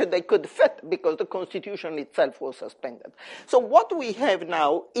in which they could fit because the Constitution itself was suspended. So what we have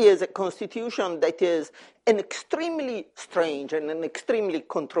now is a Constitution that is an extremely strange and an extremely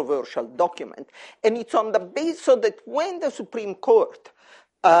controversial document. And it's on the basis so that when the Supreme Court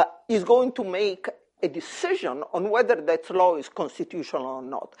is going to make a decision on whether that law is constitutional or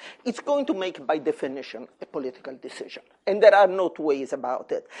not, it's going to make, by definition, a political decision. And there are no two ways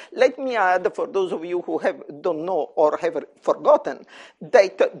about it. Let me add, for those of you who don't know or have forgotten,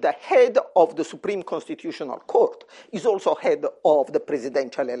 that the head of the Supreme Constitutional Court is also head of the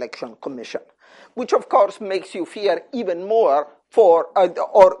Presidential Election Commission, which, of course, makes you fear even more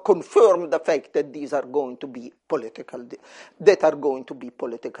or confirm the fact that these are going to be political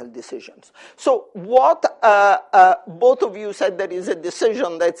decisions. So what both of you said, there is a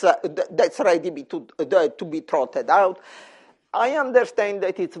decision that's ready to be trotted out. I understand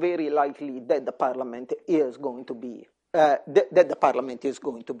that it's very likely that the parliament is going to be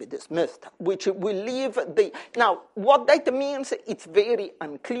dismissed, which will leave now. What that means, it's very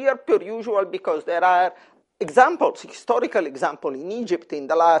unclear per usual, because there are historical example in Egypt in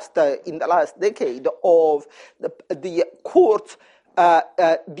the last decade of the courts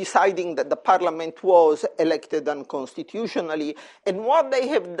deciding that the parliament was elected unconstitutionally. And what they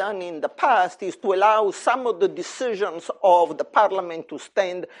have done in the past is to allow some of the decisions of the parliament to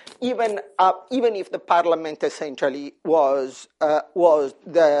stand, even if the parliament essentially was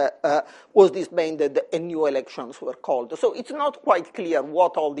disbanded and new elections were called. So it's not quite clear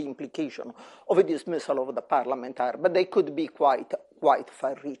what all the implications of a dismissal of the parliament are, but they could be quite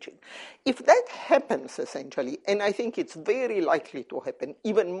far-reaching. If that happens, essentially, and I think it's very likely to happen,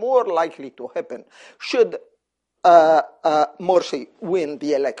 even more likely to happen, should Morsi win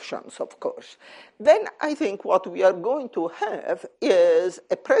the elections, of course, then I think what we are going to have is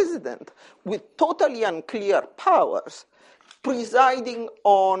a president with totally unclear powers presiding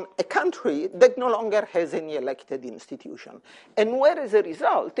on a country that no longer has any elected institution. And where, as a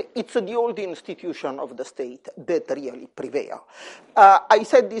result, it's the old institution of the state that really prevail. I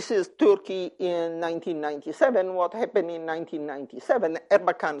said this is Turkey in 1997. What happened in 1997,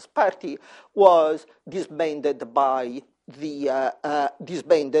 Erbakan's party was disbanded by the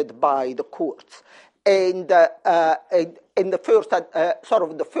courts. And the first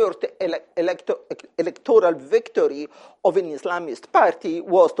electoral victory of an Islamist party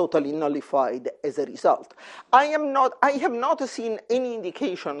was totally nullified as a result. I have not seen any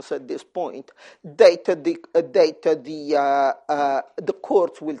indications at this point that the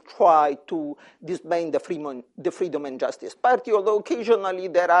courts will try to disband the Freedom and Justice Party, although occasionally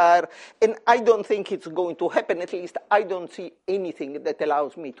there are, and I don't think it's going to happen. At least I don't see anything that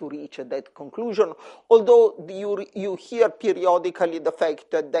allows me to reach that conclusion. Although you hear periodically the fact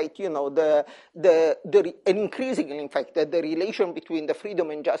that and increasingly, in fact, that the relation between the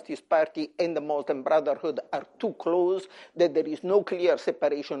Freedom and Justice Party and the Muslim Brotherhood are too close, that there is no clear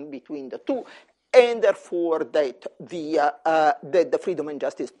separation between the two, and therefore that the Freedom and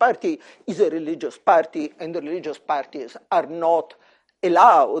Justice Party is a religious party, and the religious parties are not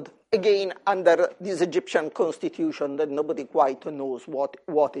allowed, again, under this Egyptian constitution that nobody quite knows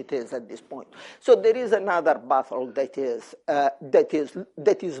what it is at this point. So there is another battle that is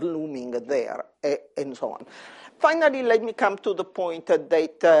looming there, and so on. Finally, let me come to the point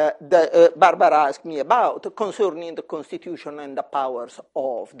that Barbara asked me about concerning the constitution and the powers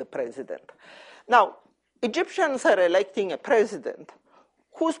of the president. Now, Egyptians are electing a president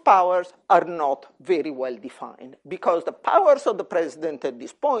whose powers are not very well defined, because the powers of the president at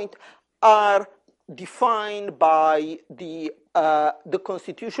this point are defined by the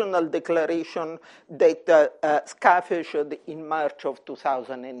constitutional declaration that SCAF issued in March of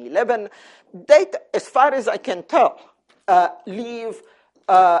 2011, that, as far as I can tell, give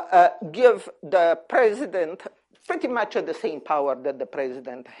the president pretty much the same power that the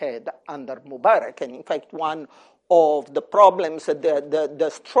president had under Mubarak, and in fact one of the problems,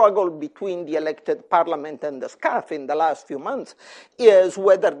 the struggle between the elected parliament and the SCAF in the last few months is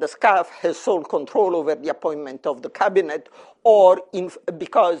whether the SCAF has sole control over the appointment of the cabinet, or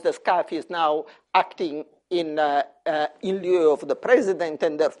because the SCAF is now acting in lieu of the president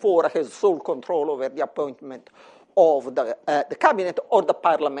and therefore has sole control over the appointment of the cabinet, or the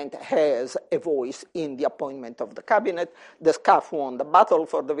parliament has a voice in the appointment of the cabinet. The SCAF won the battle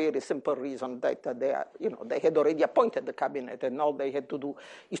for the very simple reason that they had already appointed the cabinet, and all they had to do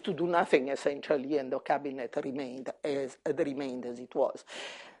is to do nothing essentially, and the cabinet remained as it was.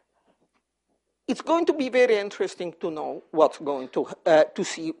 It's going to be very interesting to know to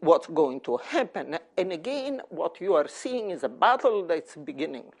see what's going to happen. And again, what you are seeing is a battle that's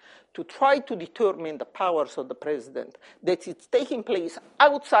beginning to try to determine the powers of the president, that it's taking place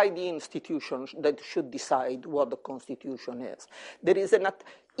outside the institutions that should decide what the Constitution is. There is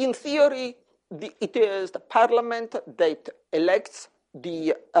in theory, it is the parliament that elects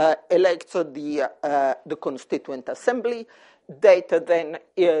the Constituent Assembly, that then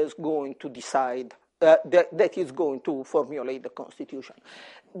is going to decide, that is going to formulate the Constitution.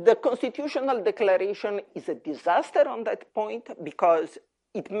 The Constitutional Declaration is a disaster on that point because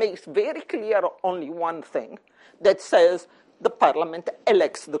it makes very clear only one thing, that says the Parliament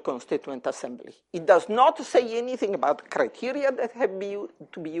elects the Constituent Assembly. It does not say anything about criteria that have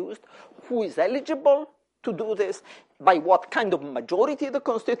to be used, who is eligible to do this, by what kind of majority the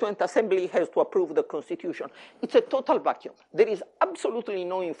Constituent Assembly has to approve the Constitution. It's a total vacuum. There is absolutely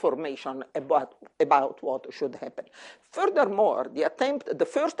no information about what should happen. Furthermore, the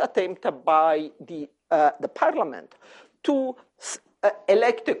first attempt by the Parliament to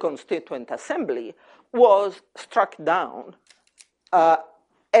elect a Constituent Assembly was struck down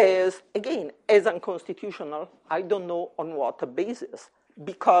as unconstitutional. I don't know on what basis,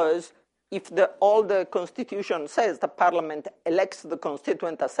 because if all the Constitution says the Parliament elects the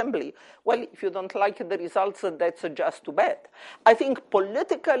Constituent Assembly, well, if you don't like the results, that's just too bad. I think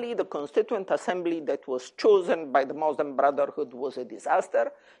politically the Constituent Assembly that was chosen by the Muslim Brotherhood was a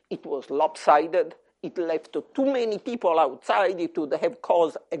disaster. It was lopsided. It left too many people outside. It would have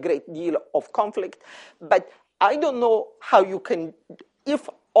caused a great deal of conflict. But I don't know how you can, if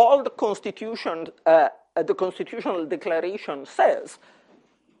all the Constitutional Declaration says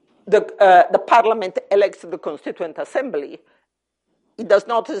the Parliament elects the Constituent Assembly, it does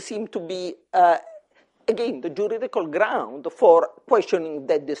not seem to be, again, the juridical ground for questioning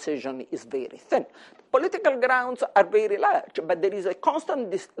that decision is very thin. Political grounds are very large, but there is a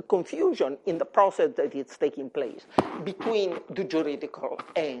constant confusion in the process that is taking place between the juridical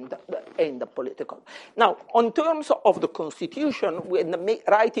and the political. Now, on terms of the Constitution, in the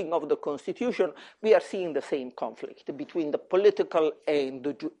writing of the Constitution, we are seeing the same conflict between the political and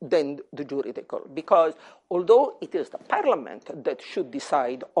the juridical, because although it is the Parliament that should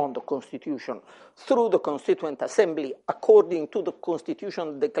decide on the Constitution through the Constituent Assembly according to the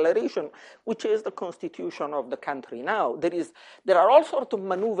Constitutional Declaration, which is the Constitution of the country now, there are all sorts of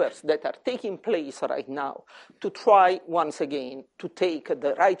maneuvers that are taking place right now to try once again to take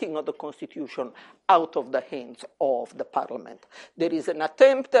the writing of the Constitution out of the hands of the Parliament. There is an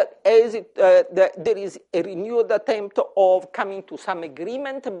attempt, there is a renewed attempt of coming to some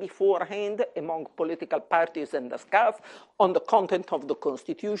agreement beforehand among political parties and the SCAF on the content of the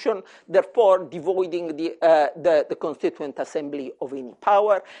Constitution, therefore devoiding the Constituent Assembly of any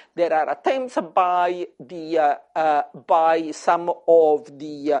power. There are attempts by some of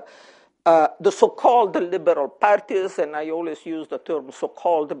the so-called liberal parties, and I always use the term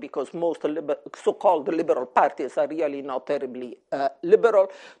so-called because most so-called liberal parties are really not terribly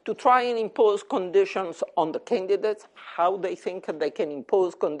liberal, to try and impose conditions on the candidates, how they think they can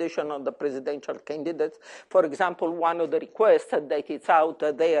impose conditions on the presidential candidates. For example, one of the requests that is out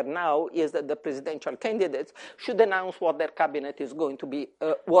there now is that the presidential candidates should announce what their cabinet is going to be,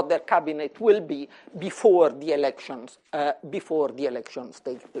 what their cabinet will be before the elections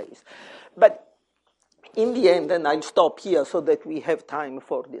take place. But in the end, and I'll stop here so that we have time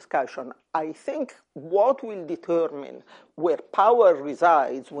for discussion, I think what will determine where power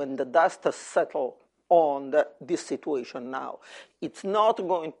resides when the dust has settled on this situation now, it's not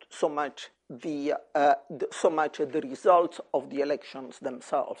going to so much the results of the elections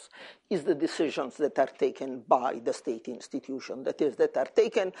themselves, is the decisions that are taken by the state institution, that are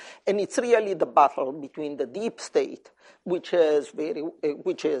taken, and it's really the battle between the deep state, which is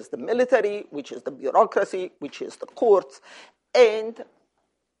the military, which is the bureaucracy, which is the courts, and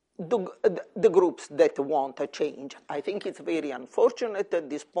the groups that want a change. I think it's very unfortunate at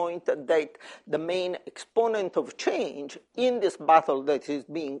this point that the main exponent of change in this battle that is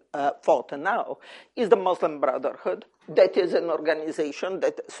being fought now is the Muslim Brotherhood. That is an organization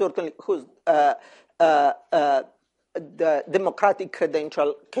that certainly whose the democratic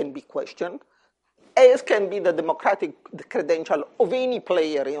credential can be questioned, as can be the democratic credential of any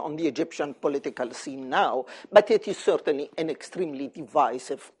player on the Egyptian political scene now, but it is certainly an extremely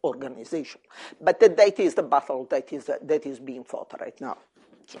divisive organization. But that is the battle that is being fought right now.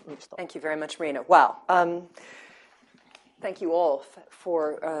 Thank you very much, Marina. Wow. Thank you all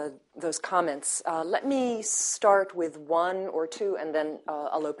for those comments. Let me start with one or two, and then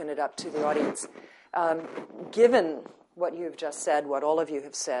I'll open it up to the audience. Given what you have just said, what all of you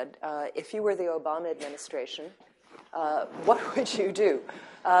have said, if you were the Obama administration, what would you do?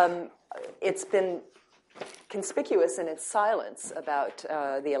 It's been conspicuous in its silence about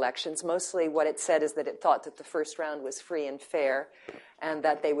the elections. Mostly what it said is that it thought that the first round was free and fair and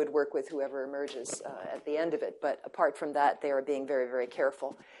that they would work with whoever emerges at the end of it. But apart from that, they are being very, very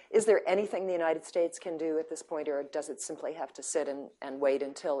careful. Is there anything the United States can do at this point, or does it simply have to sit and wait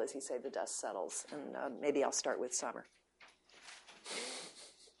until, as you say, the dust settles? And maybe I'll start with Samer.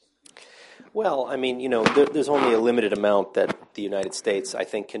 Well, I mean, there's only a limited amount that the United States, I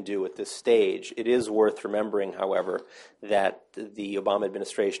think, can do at this stage. It is worth remembering, however, that the Obama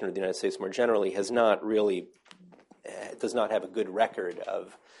administration, or the United States more generally, does not have a good record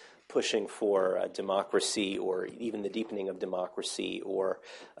of pushing for democracy, or even the deepening of democracy, or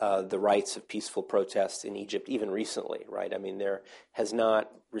the rights of peaceful protests in Egypt, even recently, right? I mean, there has not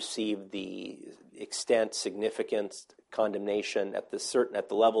received the extent, significance, condemnation at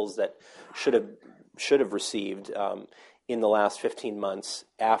the levels that should have received in the last 15 months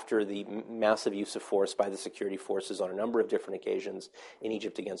after the massive use of force by the security forces on a number of different occasions in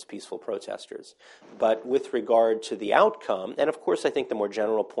Egypt against peaceful protesters. But with regard to the outcome, and of course I think the more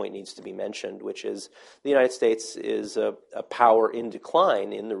general point needs to be mentioned, which is the United States is a power in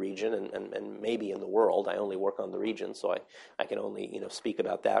decline in the region and maybe in the world. I only work on the region, so I can only speak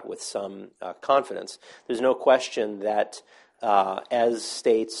about that with some confidence. There's no question that as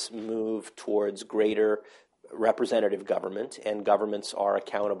states move towards greater representative government, and governments are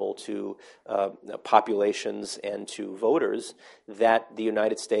accountable to populations and to voters, that the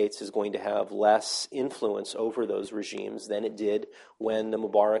United States is going to have less influence over those regimes than it did when the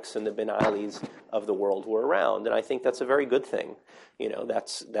Mubaraks and the Ben Alis of the world were around. And I think that's a very good thing.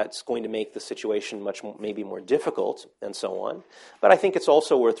 That's going to make the situation maybe more difficult and so on. But I think it's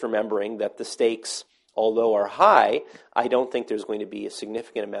also worth remembering that the stakes, although are high, I don't think there's going to be a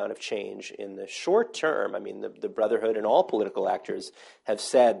significant amount of change in the short term. I mean, the Brotherhood and all political actors have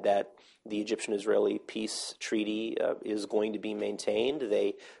said that the Egyptian-Israeli peace treaty is going to be maintained.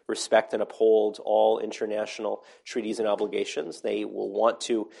 They respect and uphold all international treaties and obligations. They will want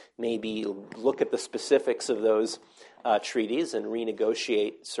to maybe look at the specifics of those treaties and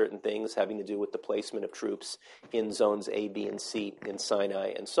renegotiate certain things having to do with the placement of troops in zones A, B, and C in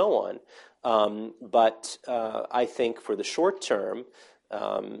Sinai and so on. But I think for the short term, there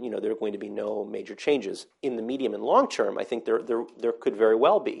are going to be no major changes. In the medium and long term, I think there could very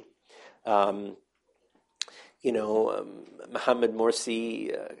well be. Mohammed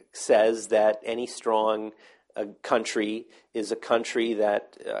Morsi says that any strong country is a country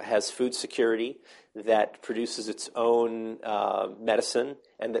that has food security, that produces its own medicine,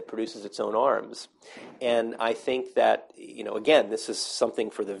 and that produces its own arms. And I think that, again, this is something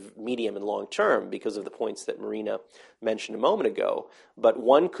for the medium and long term because of the points that Marina mentioned a moment ago. But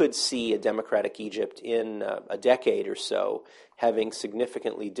one could see a democratic Egypt in a decade or so having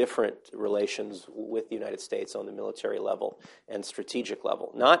significantly different relations with the United States on the military level and strategic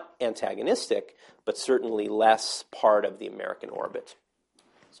level. Not antagonistic, but certainly less part of the American orbit.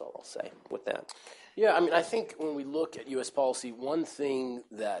 That's all I'll say with that. Yeah, I mean, I think when we look at U.S. policy, one thing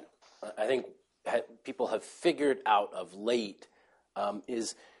that I think people have figured out of late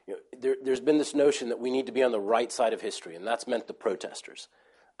is there's been this notion that we need to be on the right side of history, and that's meant the protesters.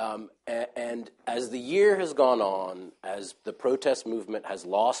 And as the year has gone on, as the protest movement has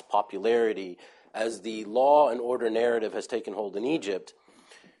lost popularity, as the law and order narrative has taken hold in Egypt,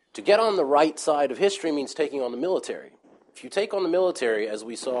 to get on the right side of history means taking on the military. If you take on the military, as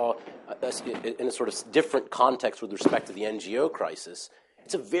we saw in a sort of different context with respect to the NGO crisis,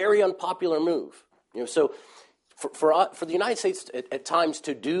 it's a very unpopular move. So for the United States at times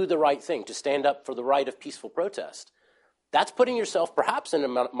to do the right thing, to stand up for the right of peaceful protest, that's putting yourself perhaps in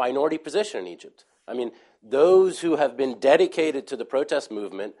a minority position in Egypt. I mean, those who have been dedicated to the protest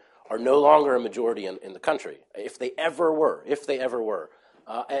movement are no longer a majority in the country, if they ever were.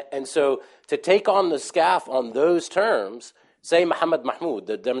 And so to take on the SCAF on those terms, say Mohammed Mahmoud,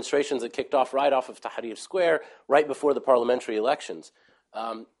 the demonstrations that kicked off right off of Tahrir Square, right before the parliamentary elections,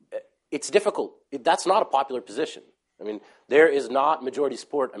 it's difficult. That's not a popular position. I mean, there is not majority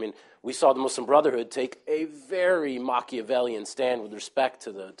support. I mean, we saw the Muslim Brotherhood take a very Machiavellian stand with respect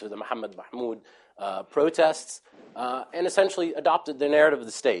to the Mohammed Mahmoud protests and essentially adopted the narrative of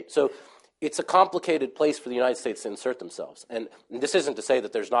the state. So it's a complicated place for the United States to insert themselves. And this isn't to say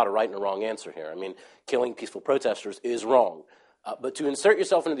that there's not a right and a wrong answer here. I mean, killing peaceful protesters is wrong. But to insert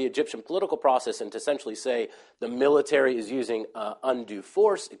yourself into the Egyptian political process and to essentially say the military is using undue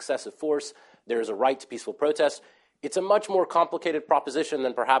force, excessive force, there is a right to peaceful protest, it's a much more complicated proposition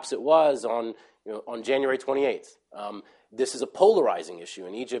than perhaps it was on January 28th. This is a polarizing issue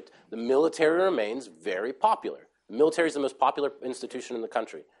in Egypt. The military remains very popular. The military is the most popular institution in the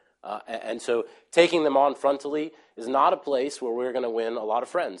country. And so taking them on frontally is not a place where we're going to win a lot of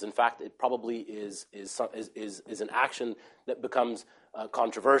friends. In fact, it probably is an action that becomes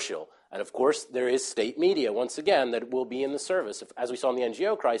controversial. And of course, there is state media, once again, that will be in the service, as we saw in the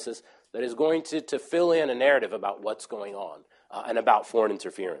NGO crisis, that is going to fill in a narrative about what's going on and about foreign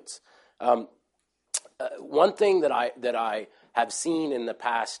interference. One thing that I have seen in the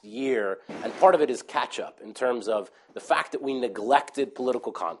past year, and part of it is catch-up in terms of the fact that we neglected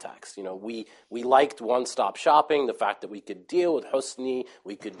political contacts. We liked one-stop shopping, the fact that we could deal with Hosni,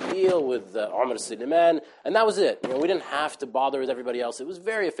 we could deal with Omar Suleiman, and that was it. We didn't have to bother with everybody else. It was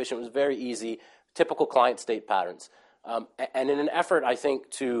very efficient. It was very easy, typical client-state patterns. And in an effort, I think,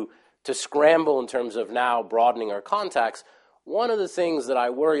 to scramble in terms of now broadening our contacts, one of the things that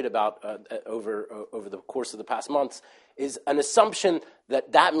I worried about over the course of the past months is an assumption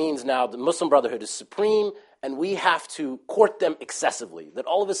that means now the Muslim Brotherhood is supreme and we have to court them excessively, that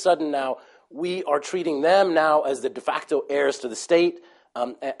all of a sudden now we are treating them now as the de facto heirs to the state.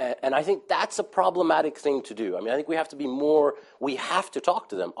 And I think that's a problematic thing to do. I mean, I think we have to talk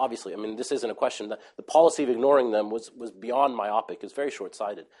to them, obviously. I mean, this isn't a question that the policy of ignoring them was beyond myopic. It's very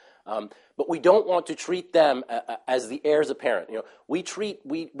short-sighted. But we don't want to treat them as the heirs apparent.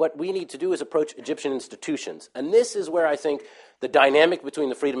 What we need to do is approach Egyptian institutions. And this is where I think the dynamic between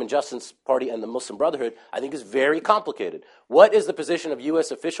the Freedom and Justice Party and the Muslim Brotherhood, I think, is very complicated. What is the position of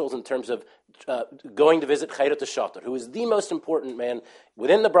U.S. officials in terms of going to visit Khairat al-Shatir, who is the most important man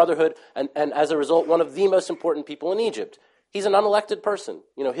within the Brotherhood and as a result, one of the most important people in Egypt? He's an unelected person.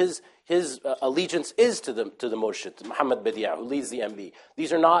 His allegiance is to the Murshid, Mohammed Bediah, who leads the MB.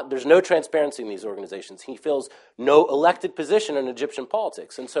 There's no transparency in these organizations. He fills no elected position in Egyptian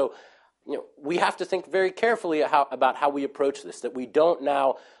politics. And so, we have to think very carefully about how we approach this, that we don't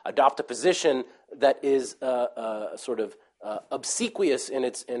now adopt a position that is sort of obsequious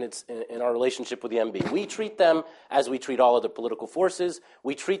in our relationship with the MB. We treat them as we treat all other political forces.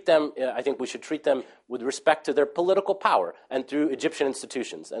 We treat them, I think we should treat them with respect to their political power and through Egyptian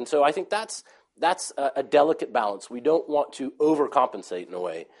institutions. And so I think that's a delicate balance. We don't want to overcompensate in a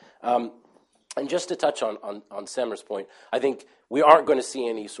way. And just to touch on Samer's point, I think we aren't going to see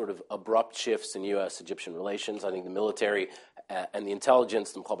any sort of abrupt shifts in U.S.-Egyptian relations. I think the military and the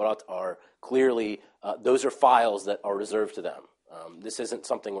intelligence, the mukhabarat, are clearly, those are files that are reserved to them. This isn't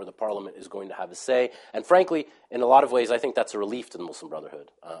something where the parliament is going to have a say. And frankly, in a lot of ways, I think that's a relief to the Muslim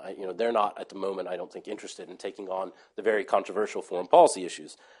Brotherhood. They're not, at the moment, I don't think, interested in taking on the very controversial foreign policy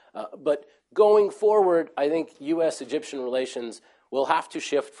issues. But going forward, I think U.S.-Egyptian relations will have to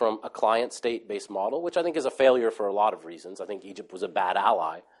shift from a client state-based model, which I think is a failure for a lot of reasons. I think Egypt was a bad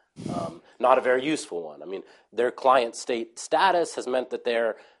ally, not a very useful one. I mean, their client state status has meant that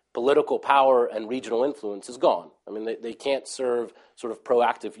their political power and regional influence is gone. I mean, they can't serve sort of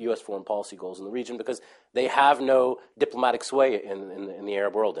proactive U.S. foreign policy goals in the region because they have no diplomatic sway in the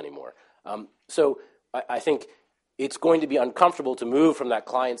Arab world anymore. So I think it's going to be uncomfortable to move from that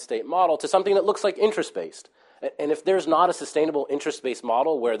client state model to something that looks like interest-based. And if there's not a sustainable interest-based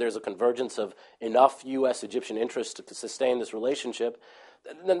model where there's a convergence of enough U.S.-Egyptian interests to sustain this relationship,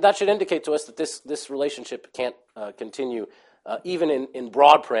 then that should indicate to us that this relationship can't continue even in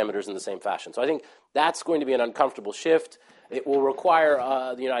broad parameters in the same fashion. So I think that's going to be an uncomfortable shift. It will require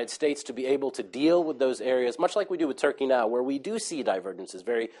the United States to be able to deal with those areas, much like we do with Turkey now, where we do see divergences,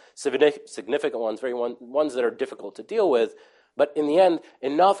 very significant ones, ones that are difficult to deal with. But in the end,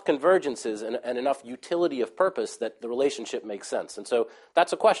 enough convergences and enough utility of purpose that the relationship makes sense. And so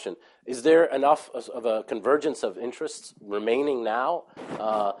that's a question. Is there enough of a convergence of interests remaining now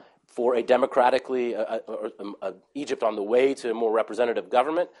for a democratically Egypt on the way to a more representative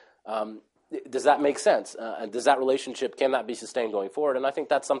government? Does that make sense? And does that relationship, can that be sustained going forward? And I think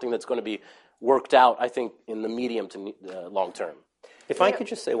that's something that's going to be worked out, I think, in the medium to long term. If I could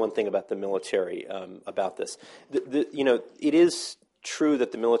just say one thing about the military, about this. It is true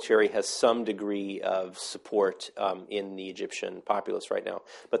that the military has some degree of support in the Egyptian populace right now,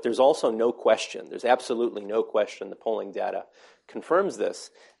 but there's also no question, there's absolutely no question, the polling data confirms this,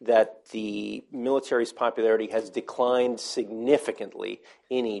 that the military's popularity has declined significantly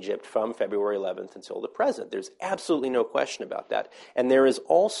in Egypt from February 11th until the present. There's absolutely no question about that. And there is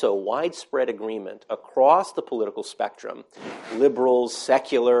also widespread agreement across the political spectrum, liberals,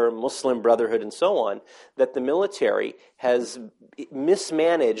 secular, Muslim Brotherhood, and so on, that the military has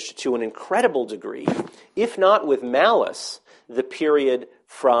mismanaged to an incredible degree, if not with malice, the period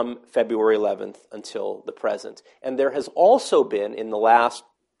from February 11th until the present. And there has also been, in the last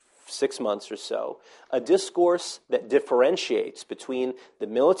 6 months or so, a discourse that differentiates between the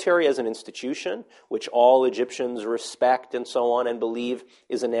military as an institution, which all Egyptians respect and so on and believe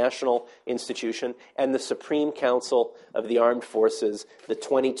is a national institution, and the Supreme Council of the Armed Forces, the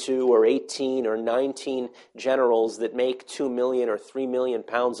 22 or 18 or 19 generals that make 2 million or 3 million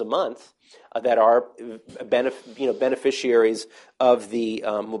pounds a month, that are beneficiaries of the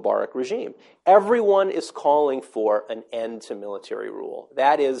Mubarak regime. Everyone is calling for an end to military rule.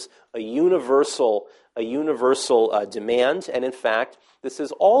 That is a universal demand, and in fact, this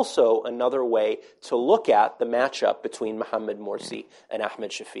is also another way to look at the matchup between Mohammed Morsi and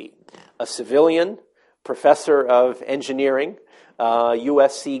Ahmed Shafiq. A civilian, professor of engineering,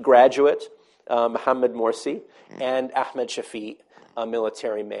 USC graduate, Mohammed Morsi, and Ahmed Shafiq, a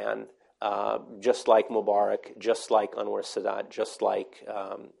military man, just like Mubarak, just like Anwar Sadat, just like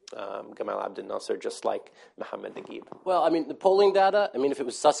Gamal Abdel Nasser, just like Mohammed Naguib. Well, I mean, the polling data. I mean, if it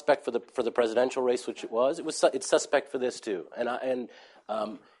was suspect for the presidential race, which it's suspect for this too. And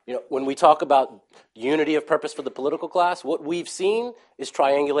when we talk about unity of purpose for the political class, what we've seen is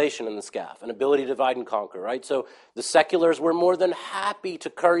triangulation in the SCAF, an ability to divide and conquer, right? So the seculars were more than happy to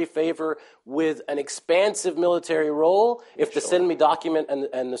curry favor with an expansive military role if the Silmi document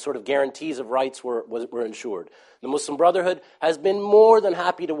and the sort of guarantees of rights were ensured. The Muslim Brotherhood has been more than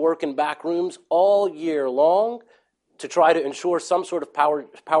happy to work in back rooms all year long to try to ensure some sort of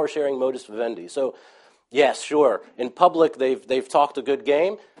power sharing modus vivendi. So, yes, sure. In public, they've talked a good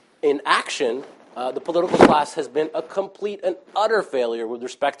game. In action, the political class has been a complete and utter failure with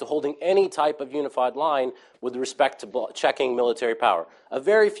respect to holding any type of unified line with respect to checking military power.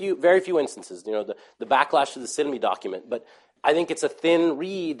 Very few instances. The backlash to the Silmi document, but I think it's a thin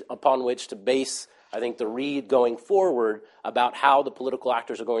reed upon which to base, I think, the read going forward about how the political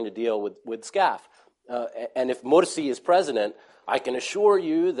actors are going to deal with SCAF. And if Morsi is president, I can assure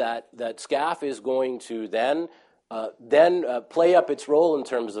you that SCAF is going to then play up its role in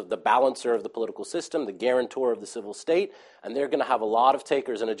terms of the balancer of the political system, the guarantor of the civil state, and they're going to have a lot of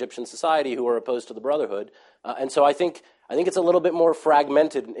takers in Egyptian society who are opposed to the Brotherhood. And so I think it's a little bit more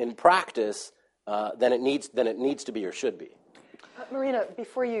fragmented in practice than it needs to be or should be. Marina,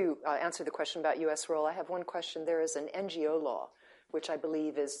 before you answer the question about U.S. role, I have one question. There is an NGO law, which I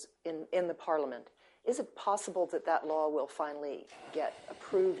believe is in the Parliament. Is it possible that law will finally get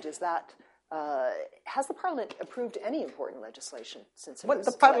approved? Has the Parliament approved any important legislation since it was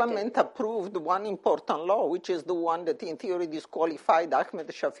the Parliament approved one important law, which is the one that in theory disqualified Ahmed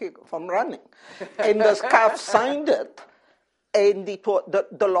Shafiq from running. And the SCAF signed it, and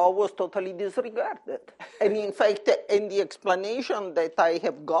the law was totally disregarded. And in fact, the explanation that I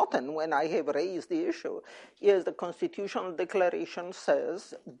have gotten when I have raised the issue is the Constitutional Declaration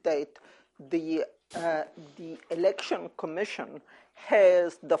says that the Election Commission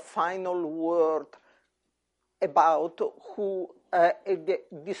has the final word about the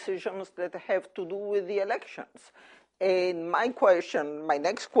decisions that have to do with the elections. And my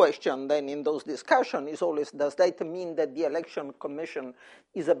next question then in those discussions is always, does that mean that the Election Commission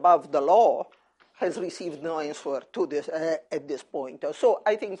is above the law? Has received no answer to this at this point. So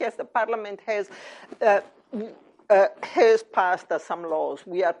I think, yes, the Parliament has passed some laws.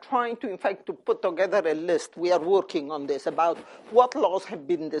 We are trying to, in fact, to put together a list. We are working on this about what laws have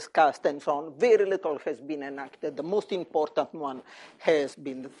been discussed and so on. Very little has been enacted. The most important one has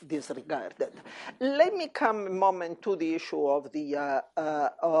been disregarded. Let me come a moment to the issue of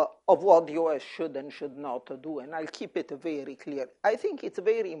what the U.S. should and should not do, and I'll keep it very clear. I think it's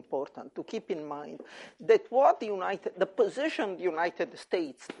very important to keep in mind that the position the United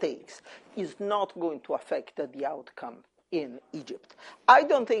States takes is not going to affect the outcome in Egypt. I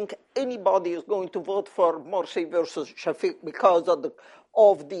don't think anybody is going to vote for Morsi versus Shafiq because of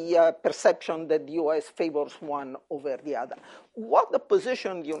of the perception that the U.S. favors one over the other. What the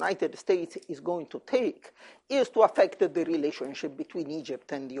position the United States is going to take is to affect the relationship between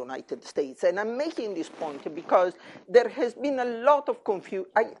Egypt and the United States. And I'm making this point because there has been a lot of confusion.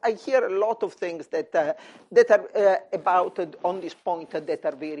 I hear a lot of things that are about on this point that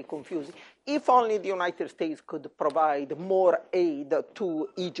are very confusing. If only the United States could provide more aid to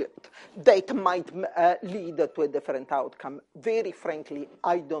Egypt, that might lead to a different outcome. Very frankly,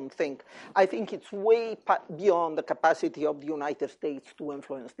 I don't think. I think it's way beyond the capacity of the United States to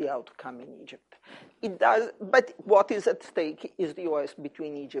influence the outcome in Egypt. It does, but what is at stake is the U.S.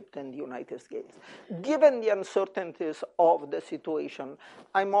 between Egypt and the United States. Given the uncertainties of the situation,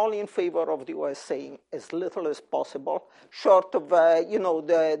 I'm all in favor of the U.S. saying as little as possible, short of, I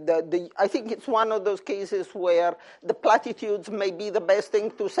think it's one of those cases where the platitudes may be the best thing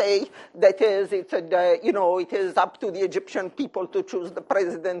to say. That is, it is up to the Egyptian people to choose the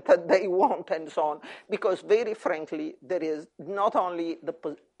president that they want and so on. Because very frankly, there is not only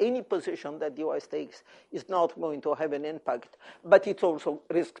any position that the U.S. takes is not going to have an impact, but it also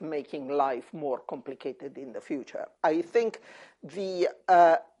risks making life more complicated in the future. I think the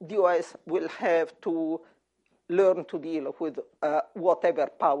U.S. will have to learn to deal with whatever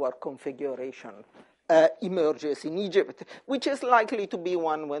power configuration emerges in Egypt, which is likely to be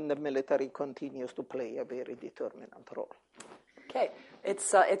one when the military continues to play a very determinant role. Okay,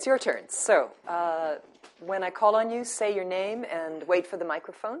 it's your turn. So when I call on you, say your name and wait for the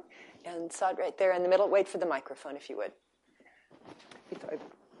microphone. And Saad, right there in the middle, wait for the microphone if you would.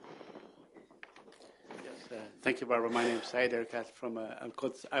 Yes, thank you, Barbara. My name is Saeed Erkat from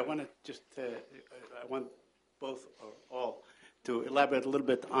Al-Quds. I want to I want both or all to elaborate a little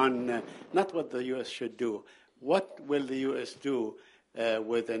bit on not what the U.S. should do. What will the U.S. do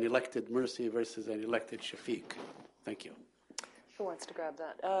with an elected Morsi versus an elected Shafiq? Thank you. Who wants to grab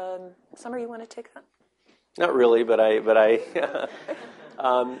that? Summer, you want to take that? Not really, but I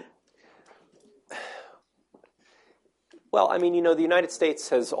well, I mean, the United States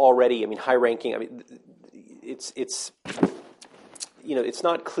has already, high-ranking, it's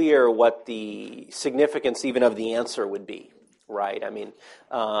not clear what the significance even of the answer would be, right? I mean,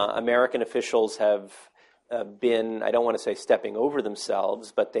 American officials have been, I don't want to say stepping over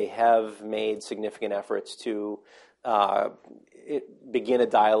themselves, but they have made significant efforts to begin a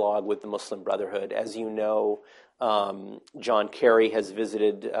dialogue with the Muslim Brotherhood. As you know, John Kerry has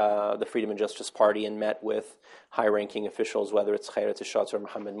visited the Freedom and Justice Party and met with high-ranking officials, whether it's Khairat al-Shats or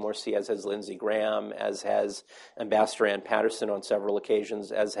Mohammed Morsi, as has Lindsey Graham, as has Ambassador Ann Patterson on several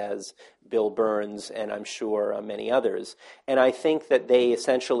occasions, as has Bill Burns, and I'm sure many others. And I think that they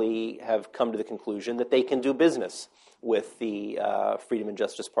essentially have come to the conclusion that they can do business with the Freedom and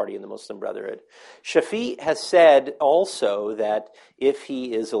Justice Party and the Muslim Brotherhood. Shafiq has said also that if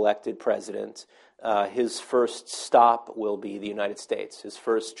he is elected president, his first stop will be the United States. His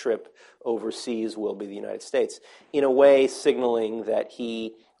first trip overseas will be the United States, in a way signaling that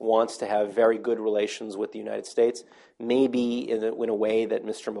he wants to have very good relations with the United States, maybe in a way that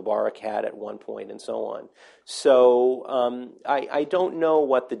Mr. Mubarak had at one point, and so on. So I don't know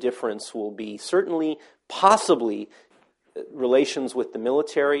what the difference will be. Certainly, possibly, relations with the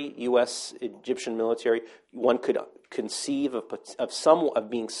military, U.S. Egyptian military, one could conceive of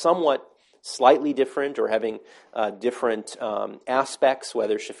being somewhat slightly different or having different aspects,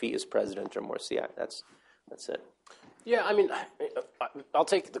 whether Shafiq is president or Morsi. That's it. Yeah, I mean, I'll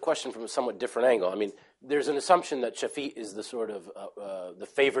take the question from a somewhat different angle. I mean, there's an assumption that Shafiq is the sort of the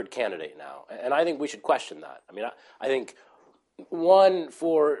favored candidate now, and I think we should question that. I mean, I think one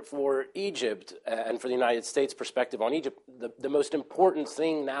for Egypt and for the United States perspective on Egypt, the most important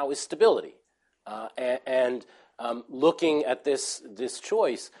thing now is stability, and looking at this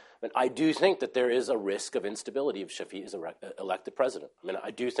choice. But I do think that there is a risk of instability if Shafiq is elected president. I mean, I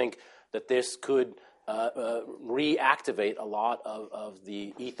do think that this could reactivate a lot of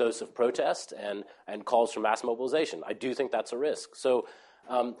the ethos of protest and calls for mass mobilization. I do think that's a risk. So,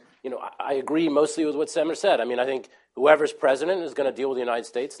 I agree mostly with what Semmer said. I mean, I think whoever's president is going to deal with the United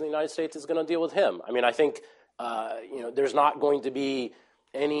States, and the United States is going to deal with him. I mean, I think, there's not going to be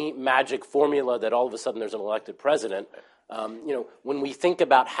any magic formula that all of a sudden there's an elected president. When we think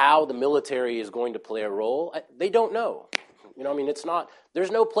about how the military is going to play a role, they don't know.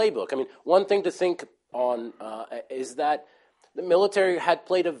 There's no playbook. I mean, one thing to think on is that the military had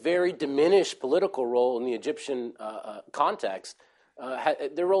played a very diminished political role in the Egyptian context.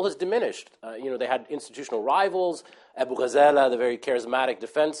 Their role has diminished. They had institutional rivals. Abu Ghazala, the very charismatic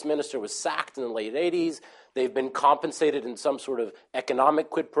defense minister, was sacked in the late 80s. They've been compensated in some sort of economic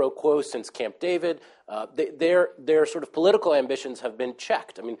quid pro quo since Camp David. Their sort of political ambitions have been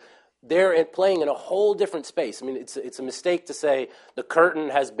checked. I mean, they're playing in a whole different space. I mean, it's a mistake to say the curtain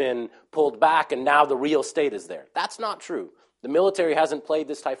has been pulled back and now the real state is there. That's not true. The military hasn't played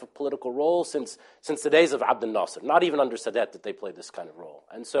this type of political role since the days of Abdel Nasser. Not even under Sadat did they play this kind of role.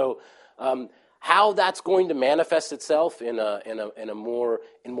 And so, how that's going to manifest itself in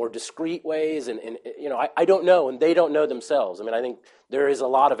more discrete ways, and I don't know, and they don't know themselves. I mean, I think there is a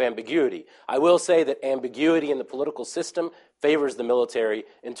lot of ambiguity. I will say that ambiguity in the political system favors the military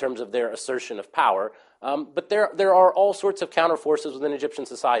in terms of their assertion of power. But there are all sorts of counterforces within Egyptian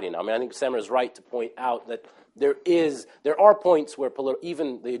society now. I mean, I think Samra is right to point out that there are points where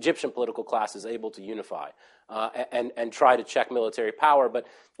even the Egyptian political class is able to unify and try to check military power. But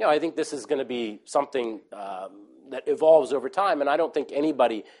I think this is going to be something that evolves over time, and I don't think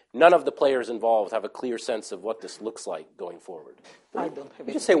none of the players involved have a clear sense of what this looks like going forward. I don't have. Let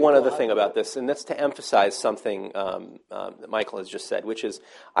me just say one other thing about this, and that's to emphasize something that Michael has just said, which is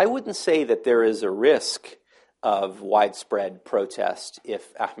I wouldn't say that there is a risk of widespread protest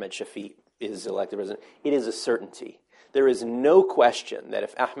if Ahmed Shafiq is elected president. It is a certainty. There is no question that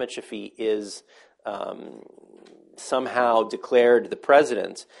if Ahmed Shafiq is somehow declared the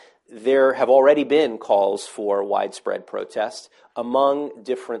president, there have already been calls for widespread protest among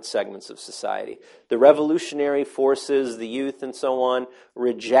different segments of society. The revolutionary forces, the youth, and so on,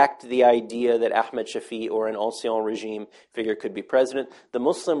 reject the idea that Ahmed Shafiq or an ancien regime figure could be president. The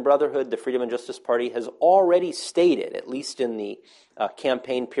Muslim Brotherhood, the Freedom and Justice Party, has already stated, at least in the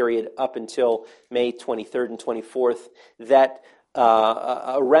campaign period up until May 23rd and 24th, that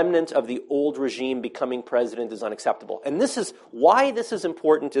a remnant of the old regime becoming president is unacceptable. And this is why this is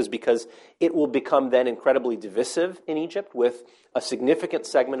important, is because it will become then incredibly divisive in Egypt, with a significant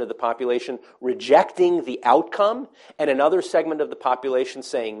segment of the population rejecting the outcome and another segment of the population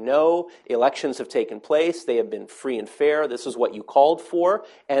saying, no, elections have taken place, they have been free and fair, this is what you called for,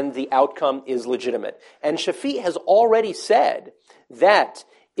 and the outcome is legitimate. And Shafiq has already said that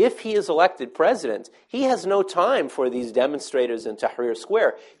if he is elected president, he has no time for these demonstrators in Tahrir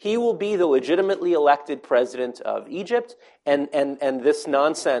Square. He will be the legitimately elected president of Egypt, and this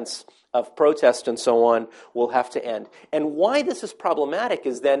nonsense of protest and so on will have to end. And why this is problematic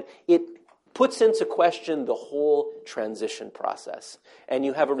is then it puts into question the whole transition process. And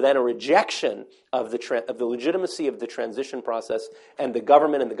you have then a rejection of the legitimacy of the transition process and the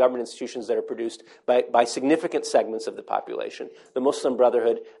government institutions that are produced by significant segments of the population, the Muslim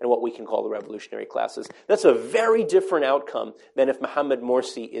Brotherhood and what we can call the revolutionary classes. That's a very different outcome than if Mohammed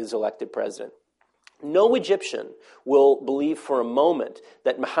Morsi is elected president. No Egyptian will believe for a moment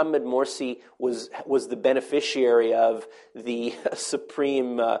that Mohammed Morsi was the beneficiary of the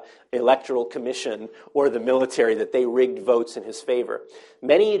Supreme Electoral Commission or the military, that they rigged votes in his favor.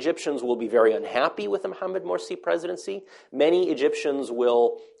 Many Egyptians will be very unhappy with the Mohammed Morsi presidency. Many Egyptians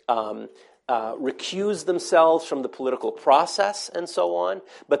will recuse themselves from the political process and so on,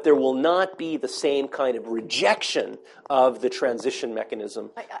 but there will not be the same kind of rejection of the transition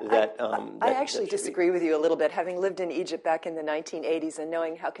mechanism I actually disagree with you a little bit. Having lived in Egypt back in the 1980s and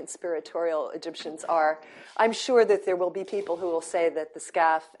knowing how conspiratorial Egyptians are, I'm sure that there will be people who will say that the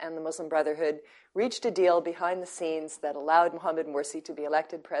SCAF and the Muslim Brotherhood reached a deal behind the scenes that allowed Mohammed Morsi to be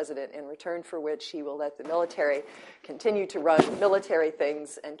elected president, in return for which he will let the military continue to run military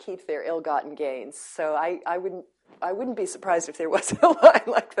things and keep their ill-gotten gains. So I wouldn't be surprised if there was a line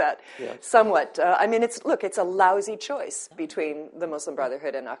like that, somewhat. I mean, it's a lousy choice between the Muslim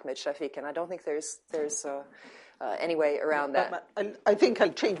Brotherhood and Ahmed Shafiq, and I don't think there's any way around that. I think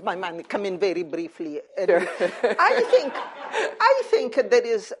I'll change my mind. Come in very briefly. Sure. I think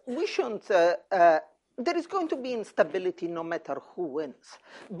we shouldn't. There is going to be instability no matter who wins,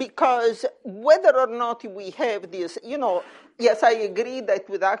 because whether or not we have this, yes, I agree that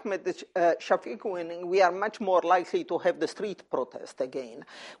with Ahmed Shafiq winning, we are much more likely to have the street protest again.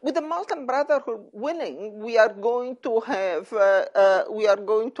 With the Muslim Brotherhood winning, we are going to have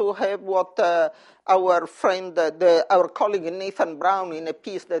what our friend, our colleague Nathan Brown, in a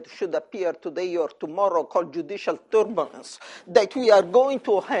piece that should appear today or tomorrow called Judicial Turbulence, that we are going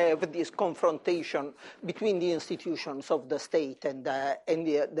to have this confrontation between the institutions of the state and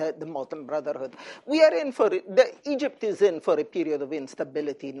the Muslim Brotherhood. We are in for it. Egypt is in for a period of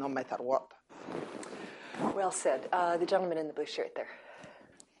instability no matter what. Well said. The gentleman in the blue shirt there.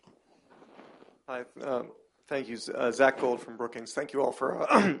 Hi. Thank you, Zach Gold from Brookings. Thank you all for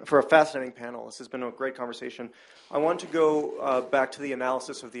a fascinating panel. This has been a great conversation. I want to go back to the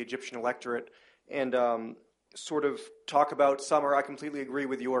analysis of the Egyptian electorate, and sort of talk about Summer. I completely agree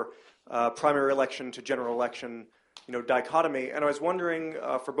with your primary election to general election, dichotomy. And I was wondering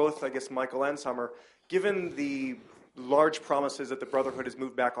for both, I guess, Michael and Summer, given the large promises that the Brotherhood has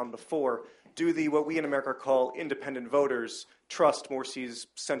moved back on before, do what we in America call independent voters trust Morsi's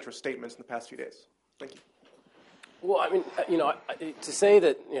centrist statements in the past few days? Thank you. Well, I mean, to say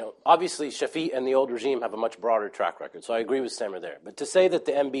that, obviously Shafiq and the old regime have a much broader track record, so I agree with Samer there. But to say that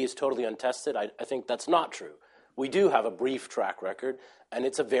the MB is totally untested, I think that's not true. We do have a brief track record, and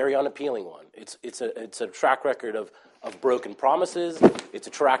it's a very unappealing one. It's a track record of broken promises. It's a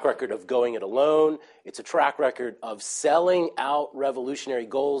track record of going it alone. It's a track record of selling out revolutionary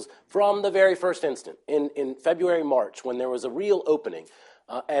goals from the very first instant. In February, March, when there was a real opening,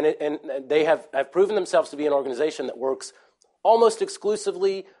 and they have proven themselves to be an organization that works almost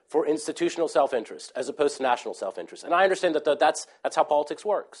exclusively for institutional self-interest as opposed to national self-interest. And I understand that that's how politics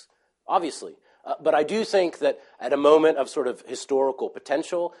works, obviously. But I do think that at a moment of sort of historical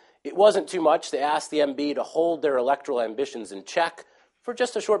potential, it wasn't too much to ask the MB to hold their electoral ambitions in check for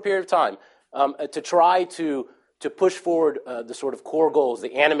just a short period of time, to try to push forward the sort of core goals,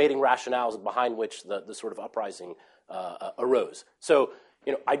 the animating rationales behind which the sort of uprising arose. So,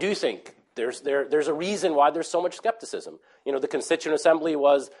 I do think there's a reason why there's so much skepticism. The Constituent Assembly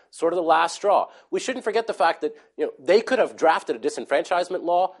was sort of the last straw. We shouldn't forget the fact that, they could have drafted a disenfranchisement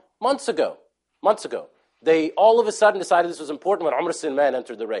law months ago. They all of a sudden decided this was important when Umar Salman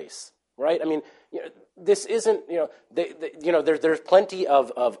entered the race, right? I mean, this isn't, there's plenty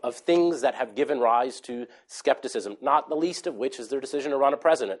of things that have given rise to skepticism, not the least of which is their decision to run a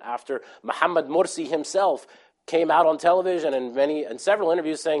president after Mohamed Morsi himself came out on television and several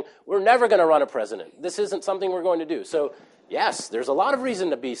interviews saying, we're never going to run a president. This isn't something we're going to do. So, yes, there's a lot of reason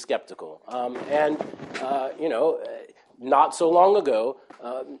to be skeptical. Not so long ago,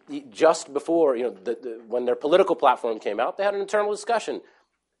 just before, when their political platform came out, they had an internal discussion.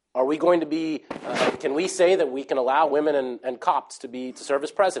 Are we going to be, can we say that we can allow women and Copts to serve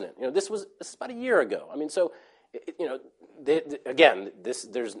as president? This is about a year ago. I mean, so,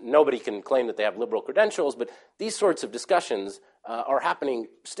 there's nobody can claim that they have liberal credentials, but these sorts of discussions are happening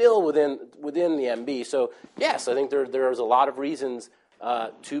still within the MB. So yes, I think there's a lot of reasons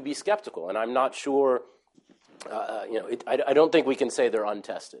to be skeptical, and I'm not sure. I don't think we can say they're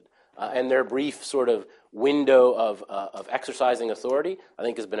untested, and their brief sort of window of exercising authority, I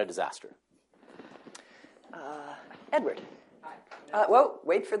think, has been a disaster. Edward.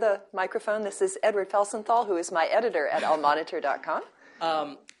 Wait for the microphone. This is Edward Felsenthal, who is my editor at allmonitor.com.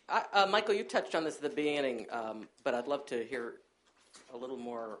 Michael, you touched on this at the beginning, but I'd love to hear a little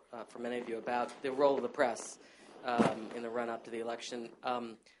more from any of you about the role of the press in the run-up to the election.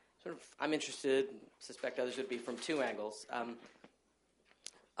 I'm interested, suspect others would be, from two angles.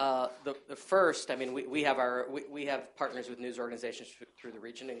 The first, I mean, we have partners with news organizations through the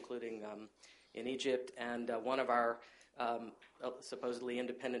region, including in Egypt, and one of our supposedly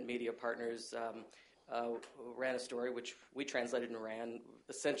independent media partners ran a story which we translated and ran,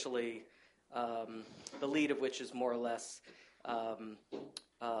 essentially the lead of which is more or less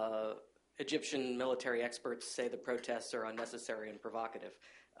Egyptian military experts say the protests are unnecessary and provocative.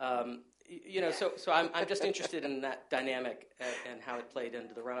 So I'm just interested in that dynamic and how it played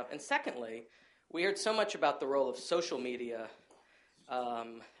into the run-up. And secondly, we heard so much about the role of social media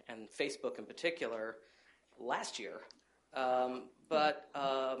and Facebook in particular last year. But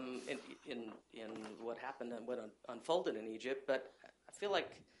in what happened and what unfolded in Egypt, but I feel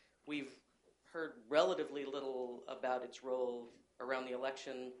like we've heard relatively little about its role around the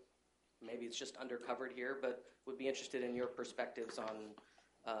election. Maybe it's just undercovered here, but would be interested in your perspectives on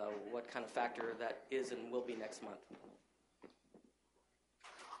what kind of factor that is and will be next month.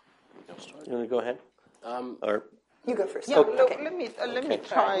 You want to go ahead? Or You go first. Yeah, Okay. let me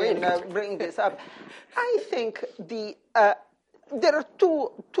try and bring this up. I think there are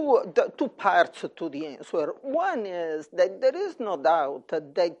two parts to the answer. One is that there is no doubt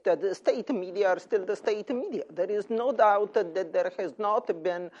that the state media are still the state media. There is no doubt that there has not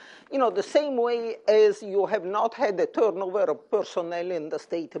been, the same way as you have not had a turnover of personnel in the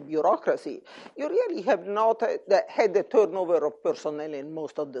state bureaucracy, you really have not had a turnover of personnel in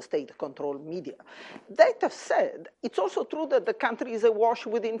most of the state-controlled media. That said, it's also true that the country is awash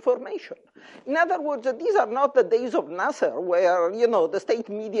with information. In other words, these are not the days of Nasser where the state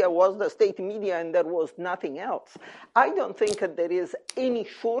media was the state media and there was nothing else. I don't think that there is any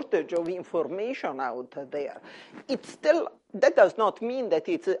shortage of information out there. That does not mean that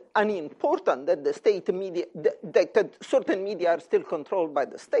it's unimportant that the state media, that certain media are still controlled by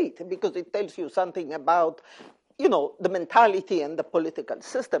the state, because it tells you something about the mentality and the political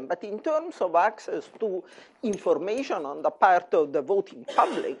system. But in terms of access to information on the part of the voting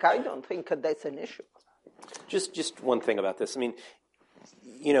public, I don't think that's an issue. Just one thing about this. I mean,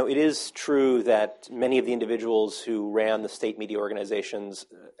 it is true that many of the individuals who ran the state media organizations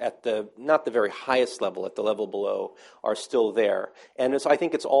at not the very highest level, at the level below, are still there. And so I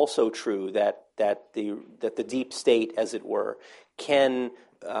think it's also true that the deep state, as it were, can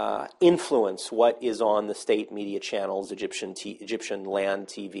influence what is on the state media channels, Egyptian land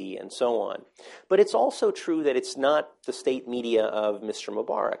TV, and so on. But it's also true that it's not the state media of Mr.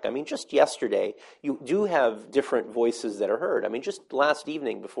 Mubarak. I mean, just yesterday, you do have different voices that are heard. I mean, just last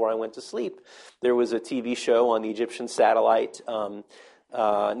evening before I went to sleep, there was a TV show on the Egyptian satellite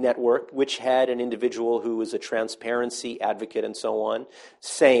network, which had an individual who was a transparency advocate and so on,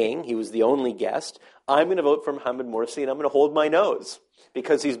 saying, he was the only guest, I'm going to vote for Mohamed Morsi and I'm going to hold my nose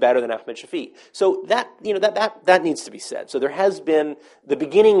because he's better than Ahmed Shafiq. So that needs to be said. So there has been the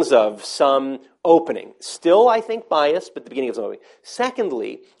beginnings of some opening. Still, I think, biased, but the beginning of some opening.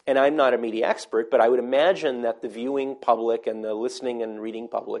 Secondly, and I'm not a media expert, but I would imagine that the viewing public and the listening and reading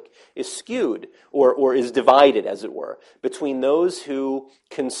public is skewed or is divided, as it were, between those who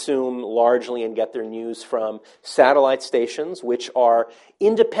consume largely and get their news from satellite stations, which are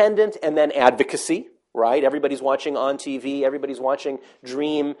independent and then advocacy, right? Everybody's watching On TV, everybody's watching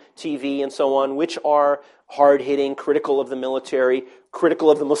Dream TV and so on, which are hard-hitting, critical of the military,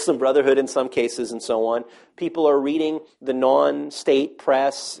 critical of the Muslim Brotherhood in some cases and so on. People are reading the non-state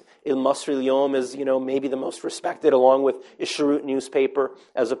press. Il Masri al-Yawm is, maybe the most respected, along with Ishrut newspaper,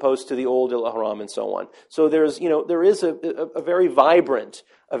 as opposed to the old Al Ahram and so on. So there is a very vibrant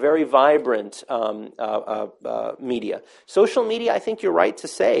media. Social media, I think you're right to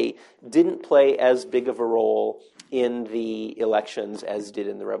say, didn't play as big of a role in the elections as did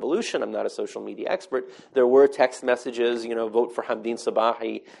in the revolution. I'm not a social media expert. There were text messages, vote for Hamdin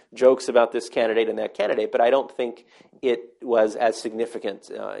Sabahi, jokes about this candidate and that candidate, but I don't think it was as significant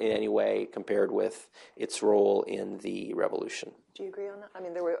in any way compared with its role in the revolution. Do you agree on that? I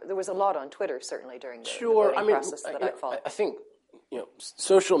mean, there was a lot on Twitter, certainly, during the Sure. voting process that I followed. I think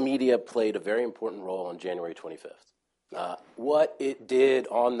social media played a very important role on January 25th. What it did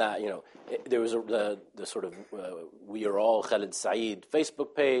on that, there was the sort of We Are All Khalid Saeed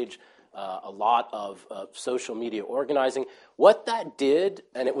Facebook page, a lot of social media organizing. What that did,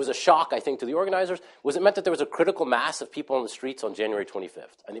 and it was a shock, I think, to the organizers, was it meant that there was a critical mass of people on the streets on January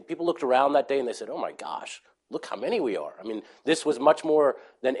 25th. I mean, people looked around that day and they said, oh my gosh, look how many we are. I mean, this was much more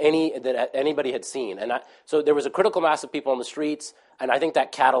than anybody had seen. And so there was a critical mass of people on the streets, and I think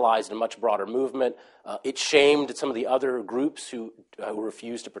that catalyzed a much broader movement. It shamed some of the other groups who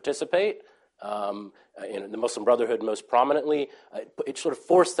refused to participate, in the Muslim Brotherhood most prominently. It sort of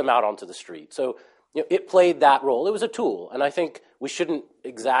forced them out onto the street. So it played that role. It was a tool, and I think we shouldn't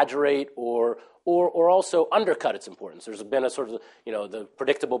exaggerate or also undercut its importance. There's been a sort of, the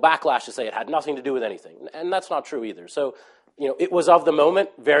predictable backlash to say it had nothing to do with anything, and that's not true either. So, it was of the moment,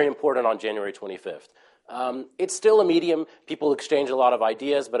 very important on January 25th. It's still a medium. People exchange a lot of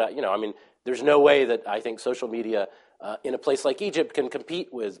ideas, but, there's no way that I think social media in a place like Egypt can compete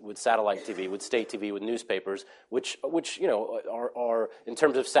with satellite TV, with state TV, with newspapers, which are in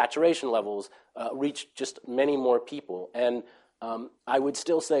terms of saturation levels, reach just many more people. And I would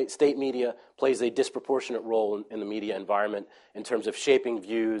still say state media plays a disproportionate role in the media environment in terms of shaping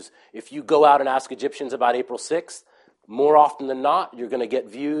views. If you go out and ask Egyptians about April 6th, more often than not, you're going to get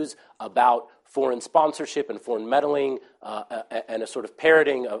views about foreign sponsorship and foreign meddling and a sort of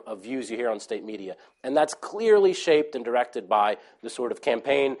parroting of views you hear on state media. And that's clearly shaped and directed by the sort of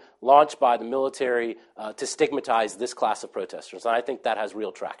campaign launched by the military to stigmatize this class of protesters. And I think that has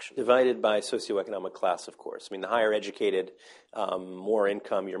real traction. Divided by socioeconomic class, of course. I mean, the higher educated, more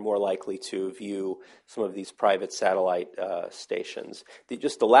income, you're more likely to view some of these private satellite stations.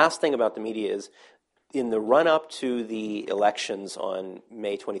 Just the last thing about the media is, in the run-up to the elections on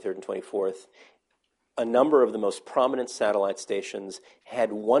May 23rd and 24th, a number of the most prominent satellite stations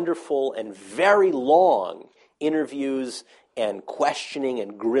had wonderful and very long interviews and questioning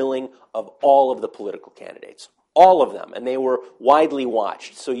and grilling of all of the political candidates. All of them. And they were widely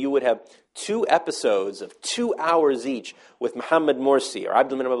watched. So you would have 2 episodes of 2 hours each with Mohamed Morsi or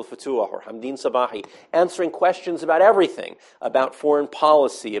Abdel Menem al-Fatuh or Hamdin Sabahi answering questions about everything, about foreign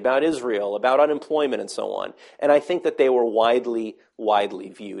policy, about Israel, about unemployment, and so on. And I think that they were widely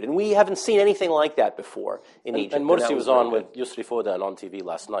viewed. And we haven't seen anything like that before in Egypt. And Morsi was on with Yusri Foda on TV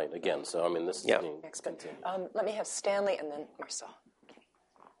last night again. So, this is Excellent. Let me have Stanley and then Marcel.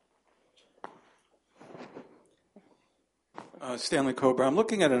 Stanley Cobra. I'm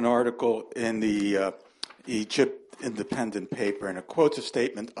looking at an article in the Egypt Independent paper, and it quotes a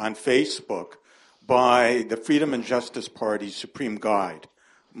statement on Facebook by the Freedom and Justice Party's Supreme Guide,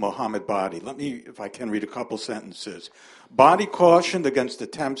 Mohammed Badi. Let me, if I can, read a couple sentences. Badi cautioned against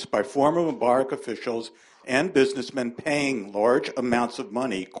attempts by former Mubarak officials and businessmen paying large amounts of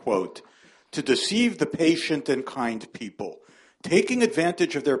money, quote, to deceive the patient and kind people, taking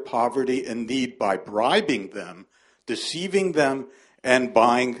advantage of their poverty and need by bribing them, deceiving them, and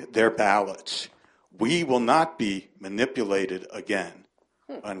buying their ballots. We will not be manipulated again,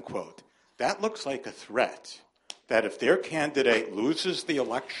 unquote. That looks like a threat that if their candidate loses the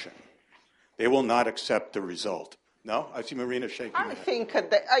election, they will not accept the result. No? I see Marina shaking her I head. think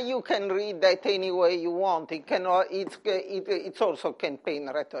that you can read that any way you want. It's also campaign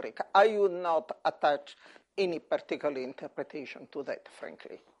rhetoric. I would not attach any particular interpretation to that,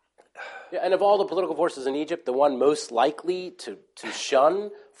 frankly. Yeah, and of all the political forces in Egypt, the one most likely to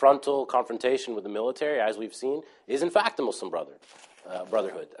shun frontal confrontation with the military, as we've seen, is in fact the Muslim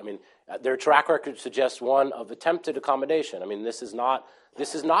Brotherhood. I mean, their track record suggests one of attempted accommodation. I mean, this is not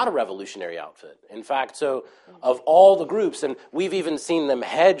a revolutionary outfit. In fact, so of all the groups, and we've even seen them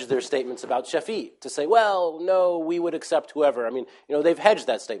hedge their statements about Shafiq to say, well, no, we would accept whoever. I mean, they've hedged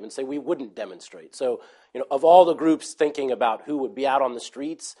that statement, say we wouldn't demonstrate. So, of all the groups thinking about who would be out on the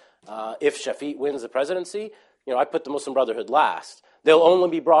streets if Shafiq wins the presidency, I put the Muslim Brotherhood last. They'll only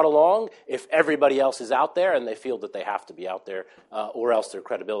be brought along if everybody else is out there and they feel that they have to be out there or else their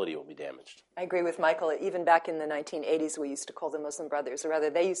credibility will be damaged. I agree with Michael. Even back in the 1980s, we used to call the Muslim Brothers, or rather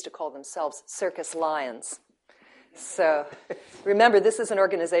they used to call themselves circus lions. So remember, this is an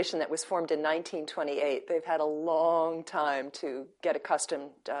organization that was formed in 1928. They've had a long time to get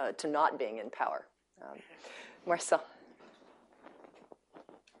accustomed to not being in power. Marcel.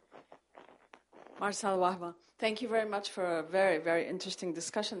 Marcel Wahba. Thank you very much for a very, very interesting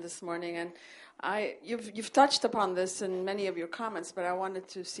discussion this morning. And you've touched upon this in many of your comments, but I wanted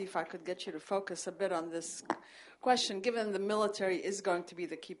to see if I could get you to focus a bit on this question. Given the military is going to be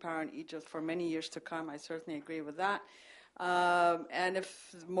the key power in Egypt for many years to come, I certainly agree with that. And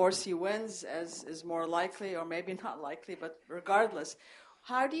if Morsi wins, as is more likely, or maybe not likely, but regardless,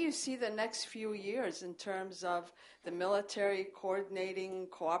 how do you see the next few years in terms of the military coordinating,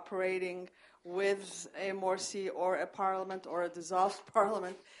 cooperating with a Morsi or a parliament or a dissolved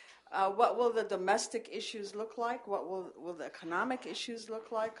parliament? What will the domestic issues look like? What will the economic issues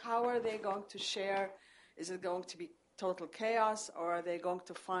look like? How are they going to share? Is it going to be total chaos, or are they going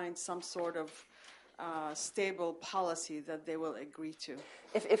to find some sort of stable policy that they will agree to?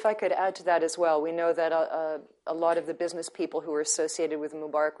 If I could add to that as well, we know that a lot of the business people who are associated with the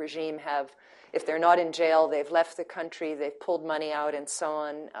Mubarak regime have, if they're not in jail, they've left the country, they've pulled money out and so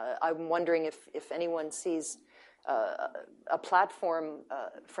on. I'm wondering if anyone sees a platform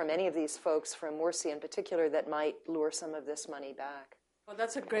from any of these folks, from Morsi in particular, that might lure some of this money back. Well,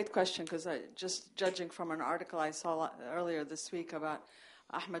 that's a great question, because just judging from an article I saw earlier this week about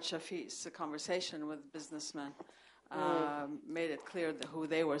Ahmed Shafiq's conversation with businessmen made it clear who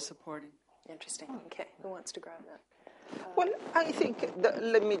they were supporting. Interesting. Okay, who wants to grab that? Well, I think,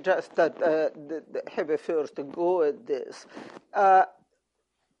 let me just have a first go at this.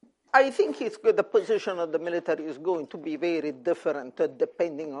 I think the position of the military is going to be very different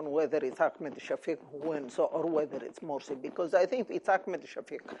depending on whether it's Ahmed Shafiq who wins or whether it's Morsi. Because I think if it's Ahmed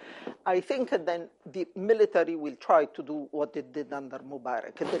Shafiq, I think then the military will try to do what it did under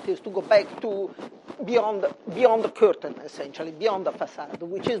Mubarak. That is to go back to beyond the curtain, essentially, beyond the facade,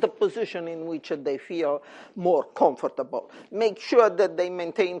 which is the position in which they feel more comfortable. Make sure that they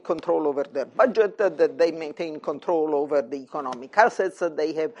maintain control over their budget, that they maintain control over the economic assets that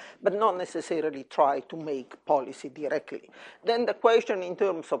they have, but not necessarily try to make policy directly. Then the question in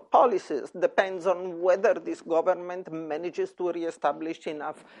terms of policies depends on whether this government manages to reestablish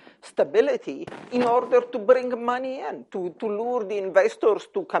enough stability in order to bring money in, to lure the investors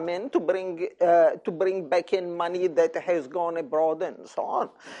to come in, to bring back in money that has gone abroad and so on.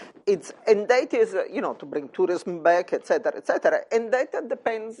 And that is, to bring tourism back, et cetera, and that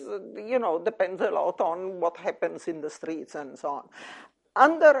depends a lot on what happens in the streets and so on.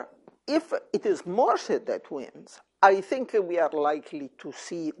 If it is Morsi that wins, I think we are likely to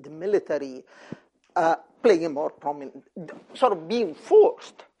see the military playing a more prominent, sort of being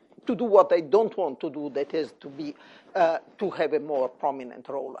forced to do what they don't want to do, that is to have a more prominent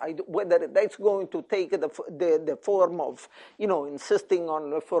role. Whether that's going to take the form of, insisting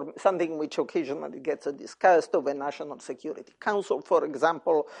on something which occasionally gets discussed, of a National Security Council, for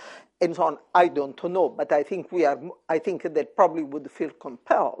example, and so on, I don't know. But I think they probably would feel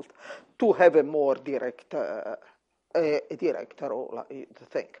compelled to have a more direct a direct role, I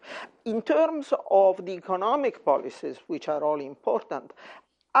think. In terms of the economic policies, which are all important,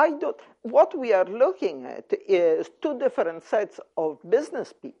 what we are looking at is two different sets of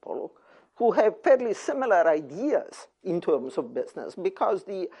business people who have fairly similar ideas in terms of business, because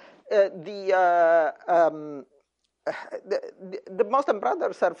the Muslim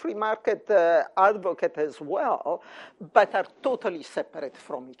Brothers are free market advocates as well, but are totally separate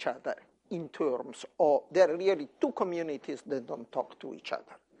from each other in terms of, they're really two communities that don't talk to each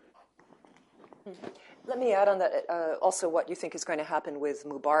other. Let me add on that also what you think is going to happen with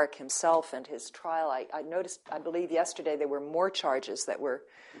Mubarak himself and his trial. I noticed, I believe yesterday, there were more charges that were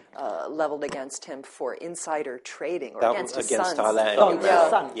leveled against him for insider trading, or against his sons. And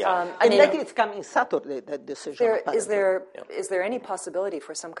that is coming Saturday, that decision. Is there any possibility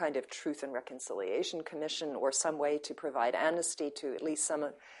for some kind of Truth and Reconciliation Commission or some way to provide amnesty to at least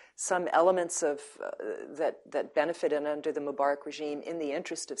some elements of that benefited under the Mubarak regime in the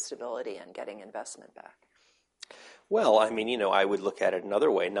interest of stability and getting investment back? Well, I mean, I would look at it another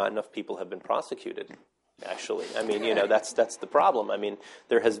way. Not enough people have been prosecuted, actually. I mean, that's the problem. I mean,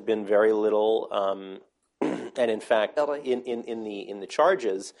 there has been very little, and in fact, in the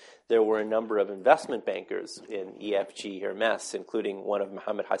charges, there were a number of investment bankers in EFG Hermes, including one of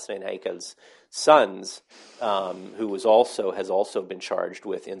Mohammed Hassan Heikel's sons, who has also been charged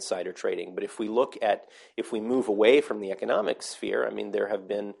with insider trading. But if we move away from the economic sphere, I mean, there have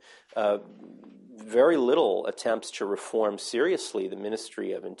been very little attempts to reform seriously the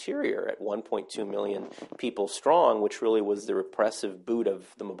Ministry of Interior at 1.2 million people strong, which really was the repressive boot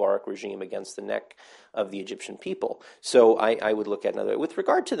of the Mubarak regime against the neck of the Egyptian people. So I would look at another way. With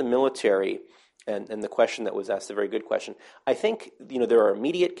regard to the military and the question that was asked, a very good question, I think there are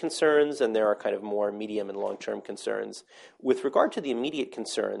immediate concerns and there are kind of more medium and long-term concerns. With regard to the immediate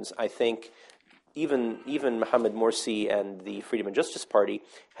concerns, I think even Mohamed Morsi and the Freedom and Justice Party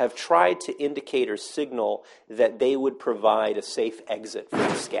have tried to indicate or signal that they would provide a safe exit for the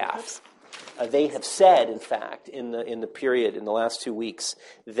SCAF. They have said, in fact, in the last 2 weeks,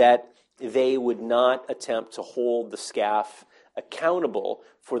 that they would not attempt to hold the SCAF accountable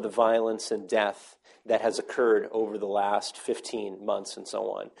for the violence and death that has occurred over the last 15 months and so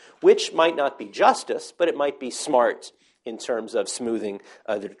on, which might not be justice, but it might be smart in terms of smoothing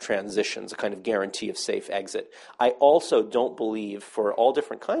the transitions, a kind of guarantee of safe exit. I also don't believe, for all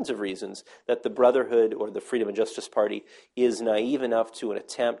different kinds of reasons, that the Brotherhood or the Freedom and Justice Party is naive enough to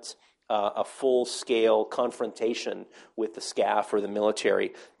attempt a full-scale confrontation with the SCAF or the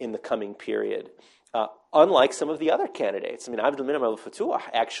military in the coming period. Unlike some of the other candidates. I mean, Abdul Minim al-Fatuh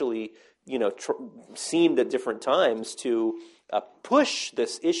actually, seemed at different times to push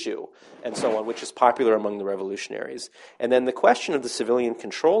this issue and so on, which is popular among the revolutionaries. And then the question of the civilian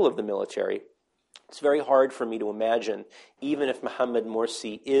control of the military, it's very hard for me to imagine, even if Mohamed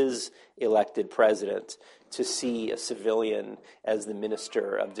Morsi is elected president, to see a civilian as the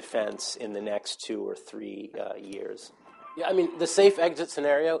Minister of Defense in the next 2 or 3 years. Yeah, I mean, the safe exit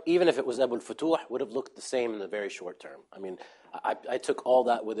scenario, even if it was Abul Futuh, would have looked the same in the very short term. I mean, I took all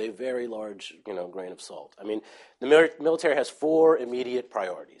that with a very large, grain of salt. I mean, the military has 4 immediate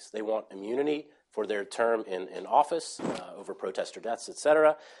priorities. They want immunity for their term in office over protester deaths,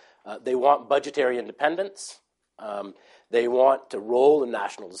 etc. They want budgetary independence. They want to roll in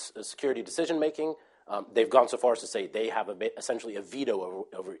national security decision-making. They've gone so far as to say they have essentially a veto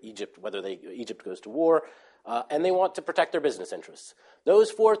over Egypt, whether Egypt goes to war. And they want to protect their business interests.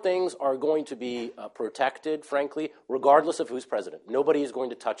 Those 4 things are going to be protected, frankly, regardless of who's president. Nobody is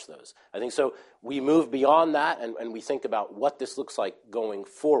going to touch those. I think so. We move beyond that, and we think about what this looks like going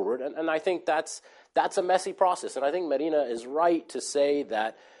forward. And I think that's a messy process. And I think Marina is right to say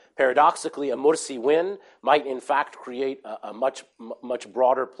that, paradoxically, a Morsi win might, in fact, create a much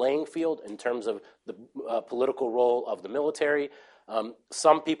broader playing field in terms of the political role of the military.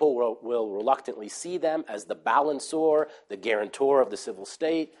 Some people will reluctantly see them as the balancer, the guarantor of the civil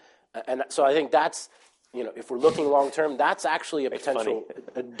state. And so I think that's, if we're looking long term, that's actually a potential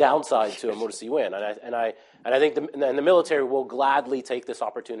downside to a Morsi win. And I think the military will gladly take this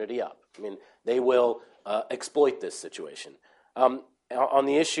opportunity up. I mean, they will exploit this situation. On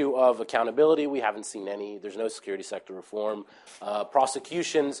the issue of accountability, we haven't seen any. There's no security sector reform.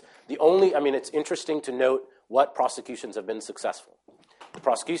 Prosecutions, it's interesting to note what prosecutions have been successful. The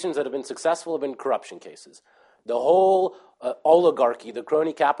prosecutions that have been successful have been corruption cases. The whole oligarchy, the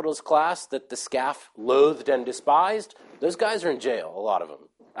crony capitalist class that the SCAF loathed and despised, those guys are in jail, a lot of them.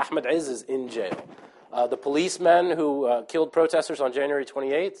 Ahmed Izz is in jail. The policemen who killed protesters on January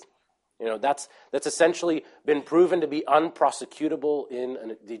 28th, That's essentially been proven to be unprosecutable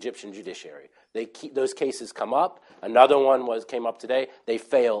in the Egyptian judiciary. Those cases come up. Another one came up today. They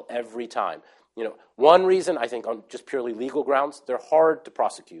fail every time. One reason, I think, on just purely legal grounds, they're hard to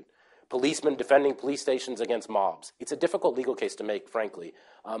prosecute. Policemen defending police stations against mobs. It's a difficult legal case to make, frankly.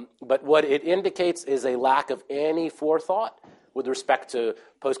 But what it indicates is a lack of any forethought with respect to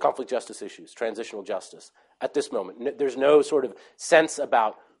post-conflict justice issues, transitional justice. At this moment, there's no sort of sense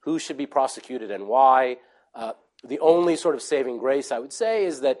about who should be prosecuted and why. The only sort of saving grace, I would say,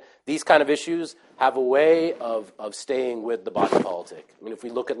 is that these kind of issues have a way of staying with the body politic. I mean, if we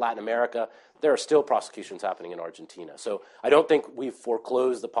look at Latin America, there are still prosecutions happening in Argentina. So I don't think we've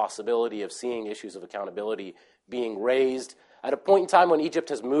foreclosed the possibility of seeing issues of accountability being raised at a point in time when Egypt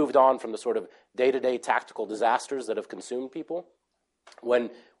has moved on from the sort of day-to-day tactical disasters that have consumed people. When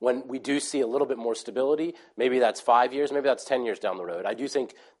we do see a little bit more stability, maybe that's 5 years, maybe that's 10 years down the road. I do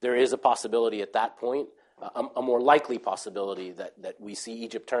think there is a possibility at that point, a more likely possibility that we see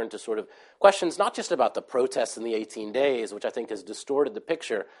Egypt turn to sort of questions not just about the protests in the 18 days, which I think has distorted the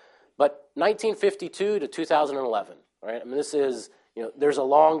picture, but 1952 to 2011, right? I mean, this is, there's a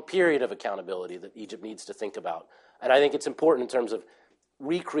long period of accountability that Egypt needs to think about. And I think it's important in terms of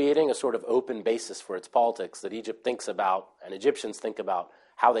recreating a sort of open basis for its politics that Egypt thinks about and Egyptians think about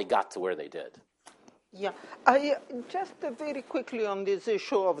how they got to where they did. Yeah, I just very quickly on this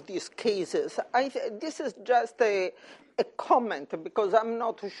issue of these cases. This is just a comment because I'm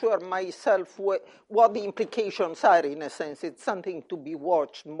not sure myself what the implications are. In a sense, it's something to be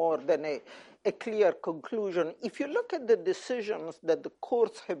watched more than a clear conclusion. If you look at the decisions that the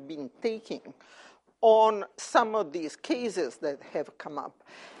courts have been taking on some of these cases that have come up,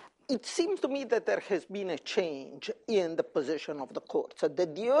 it seems to me that there has been a change in the position of the courts.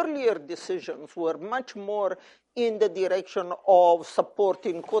 That the earlier decisions were much more in the direction of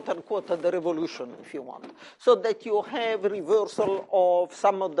supporting, quote unquote, the revolution, if you want, so that you have reversal of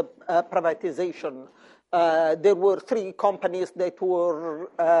some of the privatization. There were 3 companies that were,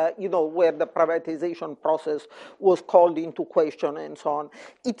 where the privatization process was called into question and so on.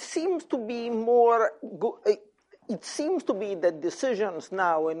 It seems to be more. It seems to be that decisions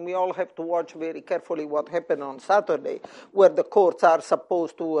now, and we all have to watch very carefully what happened on Saturday, where the courts are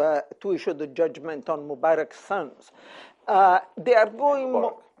supposed to issue the judgment on Mubarak's sons. They are going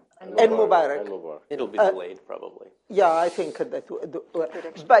more. And Mubarak. It'll be delayed, probably. Yeah, I think that.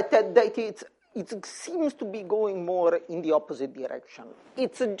 But that it seems to be going more in the opposite direction.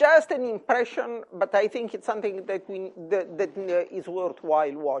 It's just an impression, but I think it's something that that is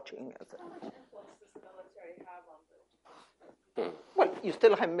worthwhile watching. Well, you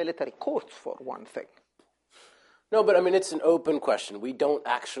still have military courts, for one thing. No, but I mean, it's an open question. We don't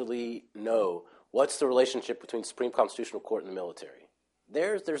actually know what's the relationship between Supreme Constitutional Court and the military.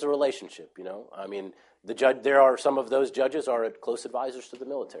 There's a relationship, I mean, there are some of those judges are close advisors to the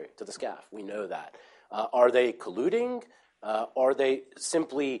military, to the SCAF. We know that. Are they colluding? Are they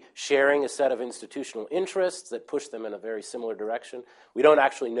simply sharing a set of institutional interests that push them in a very similar direction? We don't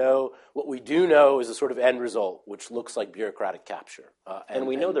actually know. What we do know is a sort of end result, which looks like bureaucratic capture. And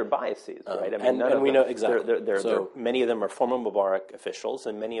we know their biases, right? I mean, and we know exactly. Many of them are former Mubarak officials,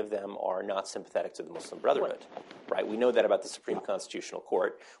 and many of them are not sympathetic to the Muslim Brotherhood, right? We know that about the Supreme Constitutional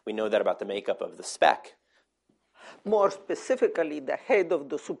Court. We know that about the makeup of the SPEC. More specifically, the head of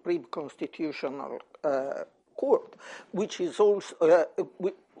the Supreme Constitutional Court, which is also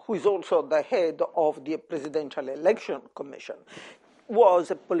who is also the head of the Presidential Election Commission, was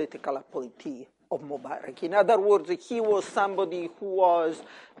a political appointee of Mubarak. In other words, he was somebody who was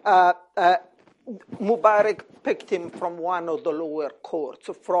Mubarak picked him from one of the lower courts,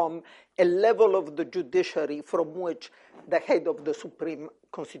 from a level of the judiciary from which the head of the Supreme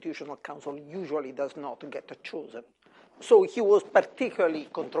Constitutional Council usually does not get chosen. So he was particularly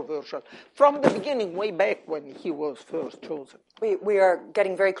controversial from the beginning, way back when he was first chosen. We are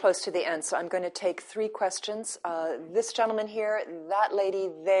getting very close to the end, so I'm going to take 3 questions. This gentleman here, that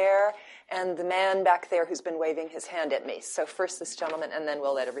lady there, and the man back there who's been waving his hand at me. So first this gentleman, and then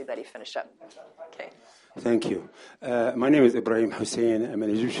we'll let everybody finish up. Okay. Thank you. My name is Ibrahim Hussein. I'm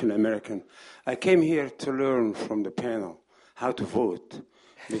an Egyptian American. I came here to learn from the panel how to vote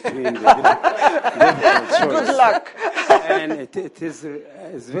between the different choices. Good luck. And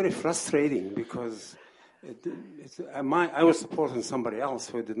it's very frustrating because I was supporting somebody else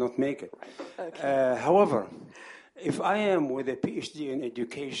who did not make it. Okay. However, if I am with a PhD in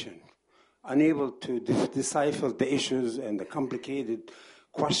education, unable to decipher the issues and the complicated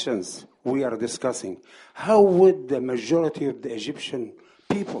questions we are discussing, how would the majority of the Egyptian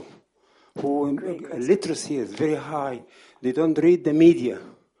people who literacy is very high, they don't read the media,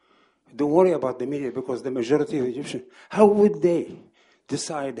 don't worry about the media because the majority of Egyptians, how would they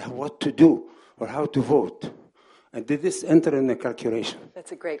decide what to do or how to vote? And did this enter in the calculation?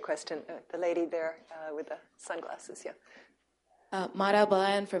 That's a great question. The lady there with the sunglasses, yeah. Mara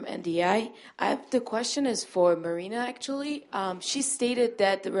Balayan from NDI. The question is for Marina, actually. She stated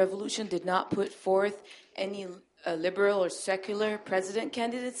that the revolution did not put forth any liberal or secular president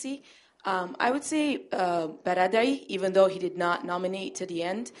candidacy. I would say Baradei, even though he did not nominate to the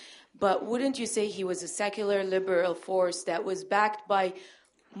end. But wouldn't you say he was a secular liberal force that was backed by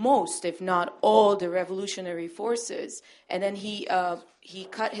most, if not all, the revolutionary forces? And then he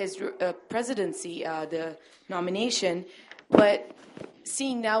cut his presidency, the nomination. But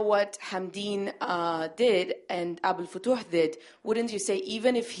seeing now what Hamdin did and Abdel Fattah did, wouldn't you say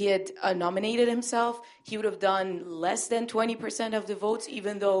even if he had nominated himself, he would have done less than 20% of the votes,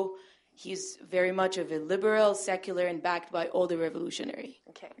 even though he's very much of a liberal, secular, and backed by all the revolutionary?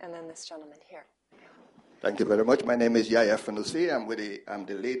 Okay, and then this gentleman here. Thank you very much. My name is Yahya Fanoussi. I'm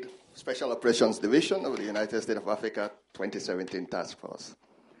the lead Special Operations Division of the United States of Africa 2017 Task Force.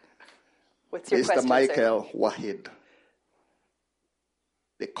 What's your Mr. question, Michael sir? Wahid,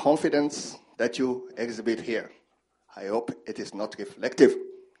 the confidence that you exhibit here, I hope it is not reflective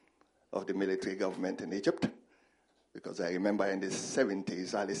of the military government in Egypt, because I remember in the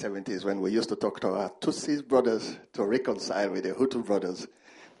 70s, early 70s, when we used to talk to our Tutsi brothers to reconcile with the Hutu brothers,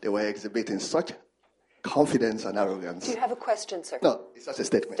 they were exhibiting such confidence and arrogance. Do you have a question, sir? No, it's just a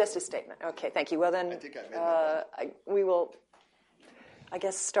statement. Just a statement. Okay, thank you. Well, then we will, I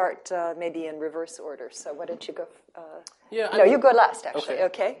guess, start maybe in reverse order. So why don't you go? You go last, actually.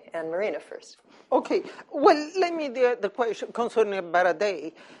 Okay, and Marina first. Okay. Well, let me the question concerning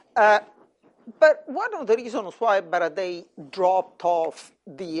Baradei. But one of the reasons why Baradei dropped off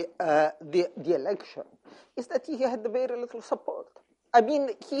the election is that he had very little support. I mean,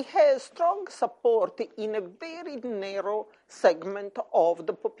 he has strong support in a very narrow segment of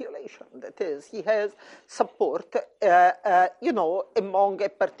the population. That is, he has support, among a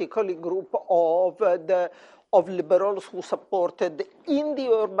particular group of liberals who supported in the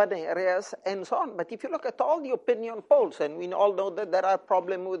urban areas and so on. But if you look at all the opinion polls, and we all know that there are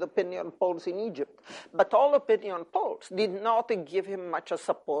problems with opinion polls in Egypt, but all opinion polls did not give him much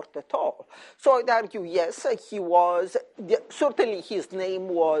support at all. So I'd argue, yes, he was, certainly his name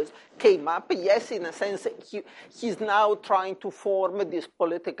came up. Yes, in a sense, he's now trying to form this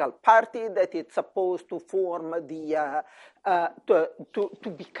political party that it's supposed to form to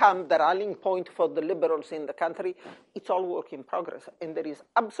become the rallying point for the liberals in the country. It's all work in progress, and there is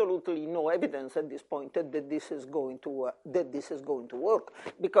absolutely no evidence at this point that this is going to work,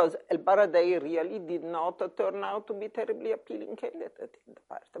 because El Baradei really did not turn out to be terribly appealing candidate in the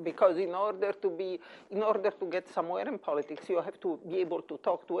past. Because in order to get somewhere in politics, you have to be able to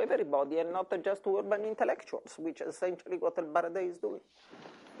talk to everybody and not just to urban intellectuals, which is essentially what El Baradei is doing.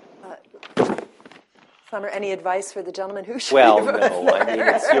 Summer, any advice for the gentleman who should Well, no. I mean,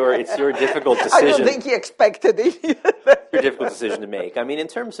 it's your difficult decision. I don't think he expected it. Your difficult decision to make. I mean, in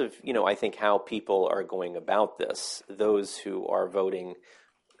terms of, I think how people are going about this, those who are voting,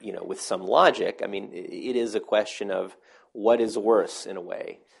 with some logic, I mean, it is a question of what is worse in a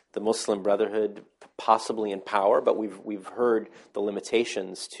way. The Muslim Brotherhood possibly in power, but we've heard the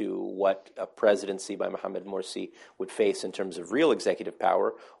limitations to what a presidency by Mohamed Morsi would face in terms of real executive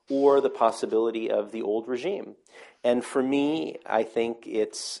power, or the possibility of the old regime. And for me, I think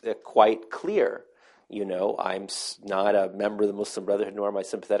it's quite clear. I'm not a member of the Muslim Brotherhood, nor am I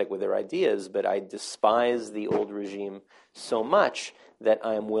sympathetic with their ideas, but I despise the old regime so much that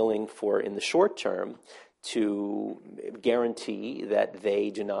I'm willing for, in the short term, to guarantee that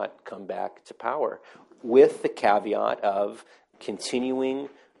they do not come back to power, with the caveat of continuing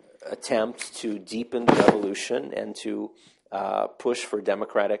attempts to deepen the revolution and to push for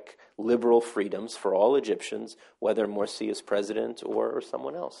democratic, liberal freedoms for all Egyptians, whether Morsi is president or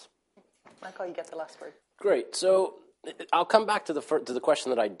someone else. Michael, you get the last word. Great. So I'll come back to the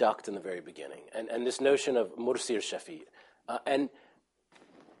question that I ducked in the very beginning, and this notion of Morsi or Shafi.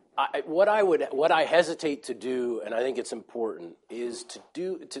 What I hesitate to do, and I think it's important, is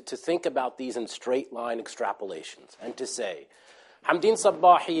to think about these in straight line extrapolations and to say, Hamdin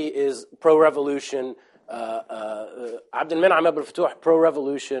Sabbahi is pro-revolution, Abdel Menam Abdel Fattah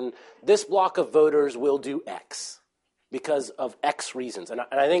pro-revolution. This block of voters will do X because of X reasons, and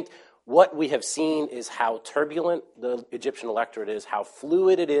I think what we have seen is how turbulent the Egyptian electorate is, how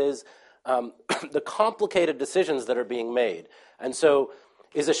fluid it is, the complicated decisions that are being made, and so.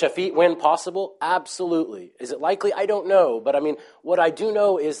 Is a Shafiq win possible? Absolutely. Is it likely? I don't know. But I mean, what I do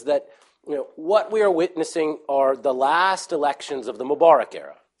know is that what we are witnessing are the last elections of the Mubarak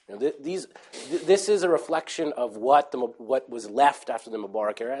era. This is a reflection of what was left after the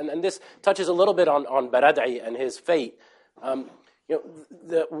Mubarak era, and this touches a little bit on Barad'i and his fate.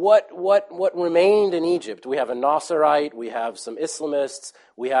 What remained in Egypt? We have a Nasserite, we have some Islamists,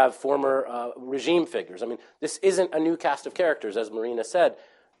 we have former regime figures. I mean, this isn't a new cast of characters, as Marina said.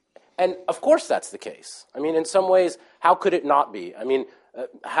 And of course that's the case. I mean, in some ways, how could it not be? I mean,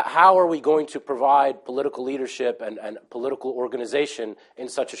 how are we going to provide political leadership and political organization in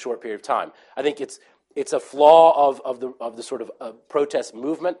such a short period of time? I think it's a flaw of the sort of protest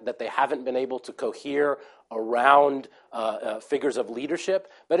movement that they haven't been able to cohere around figures of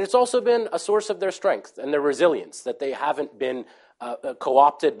leadership, but it's also been a source of their strength and their resilience, that they haven't been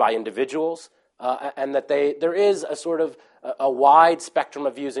co-opted by individuals, and that there is a sort of a wide spectrum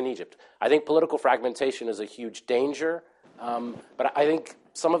of views in Egypt. I think political fragmentation is a huge danger, but I think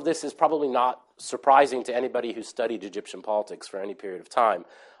some of this is probably not surprising to anybody who studied Egyptian politics for any period of time.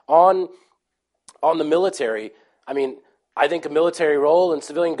 On the military, I mean, I think a military role in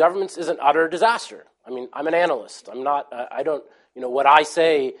civilian governments is an utter disaster. I mean, I'm an analyst. What I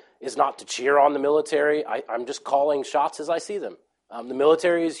say is not to cheer on the military. I'm just calling shots as I see them. The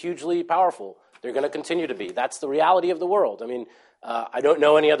military is hugely powerful. They're going to continue to be. That's the reality of the world. I mean, I don't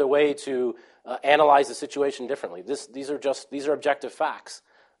know any other way to analyze the situation differently. These are objective facts.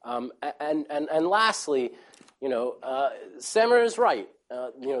 And lastly, Semer is right.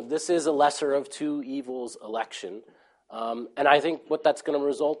 This is a lesser of two evils election. And I think what that's going to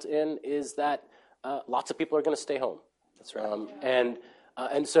result in is that lots of people are going to stay home. That's right.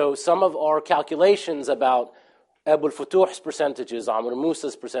 And so some of our calculations about Abu al-Futuh's percentages, Amr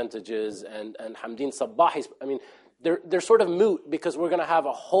Musa's percentages, and Hamdin Sabbahi's, I mean, they're sort of moot because we're going to have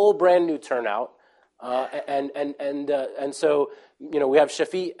a whole brand new turnout. And so, we have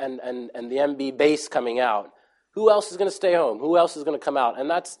Shafiq and the MB base coming out. Who else is going to stay home? Who else is going to come out? And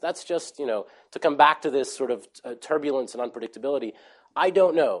that's just, to come back to this sort of turbulence and unpredictability. I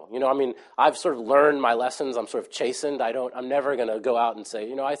don't know. I've sort of learned my lessons. I'm sort of chastened. I'm never going to go out and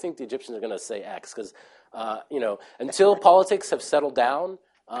say, I think the Egyptians are going to say X because, until politics have settled down,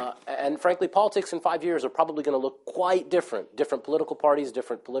 and frankly, politics in 5 years are probably going to look quite different. Different political parties,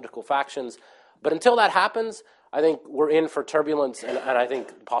 different political factions. But until that happens, I think we're in for turbulence and I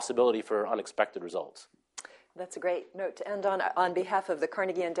think possibility for unexpected results. That's a great note to end on. On behalf of the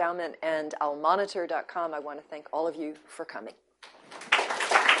Carnegie Endowment and almonitor.com, I want to thank all of you for coming.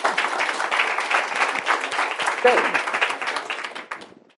 Great.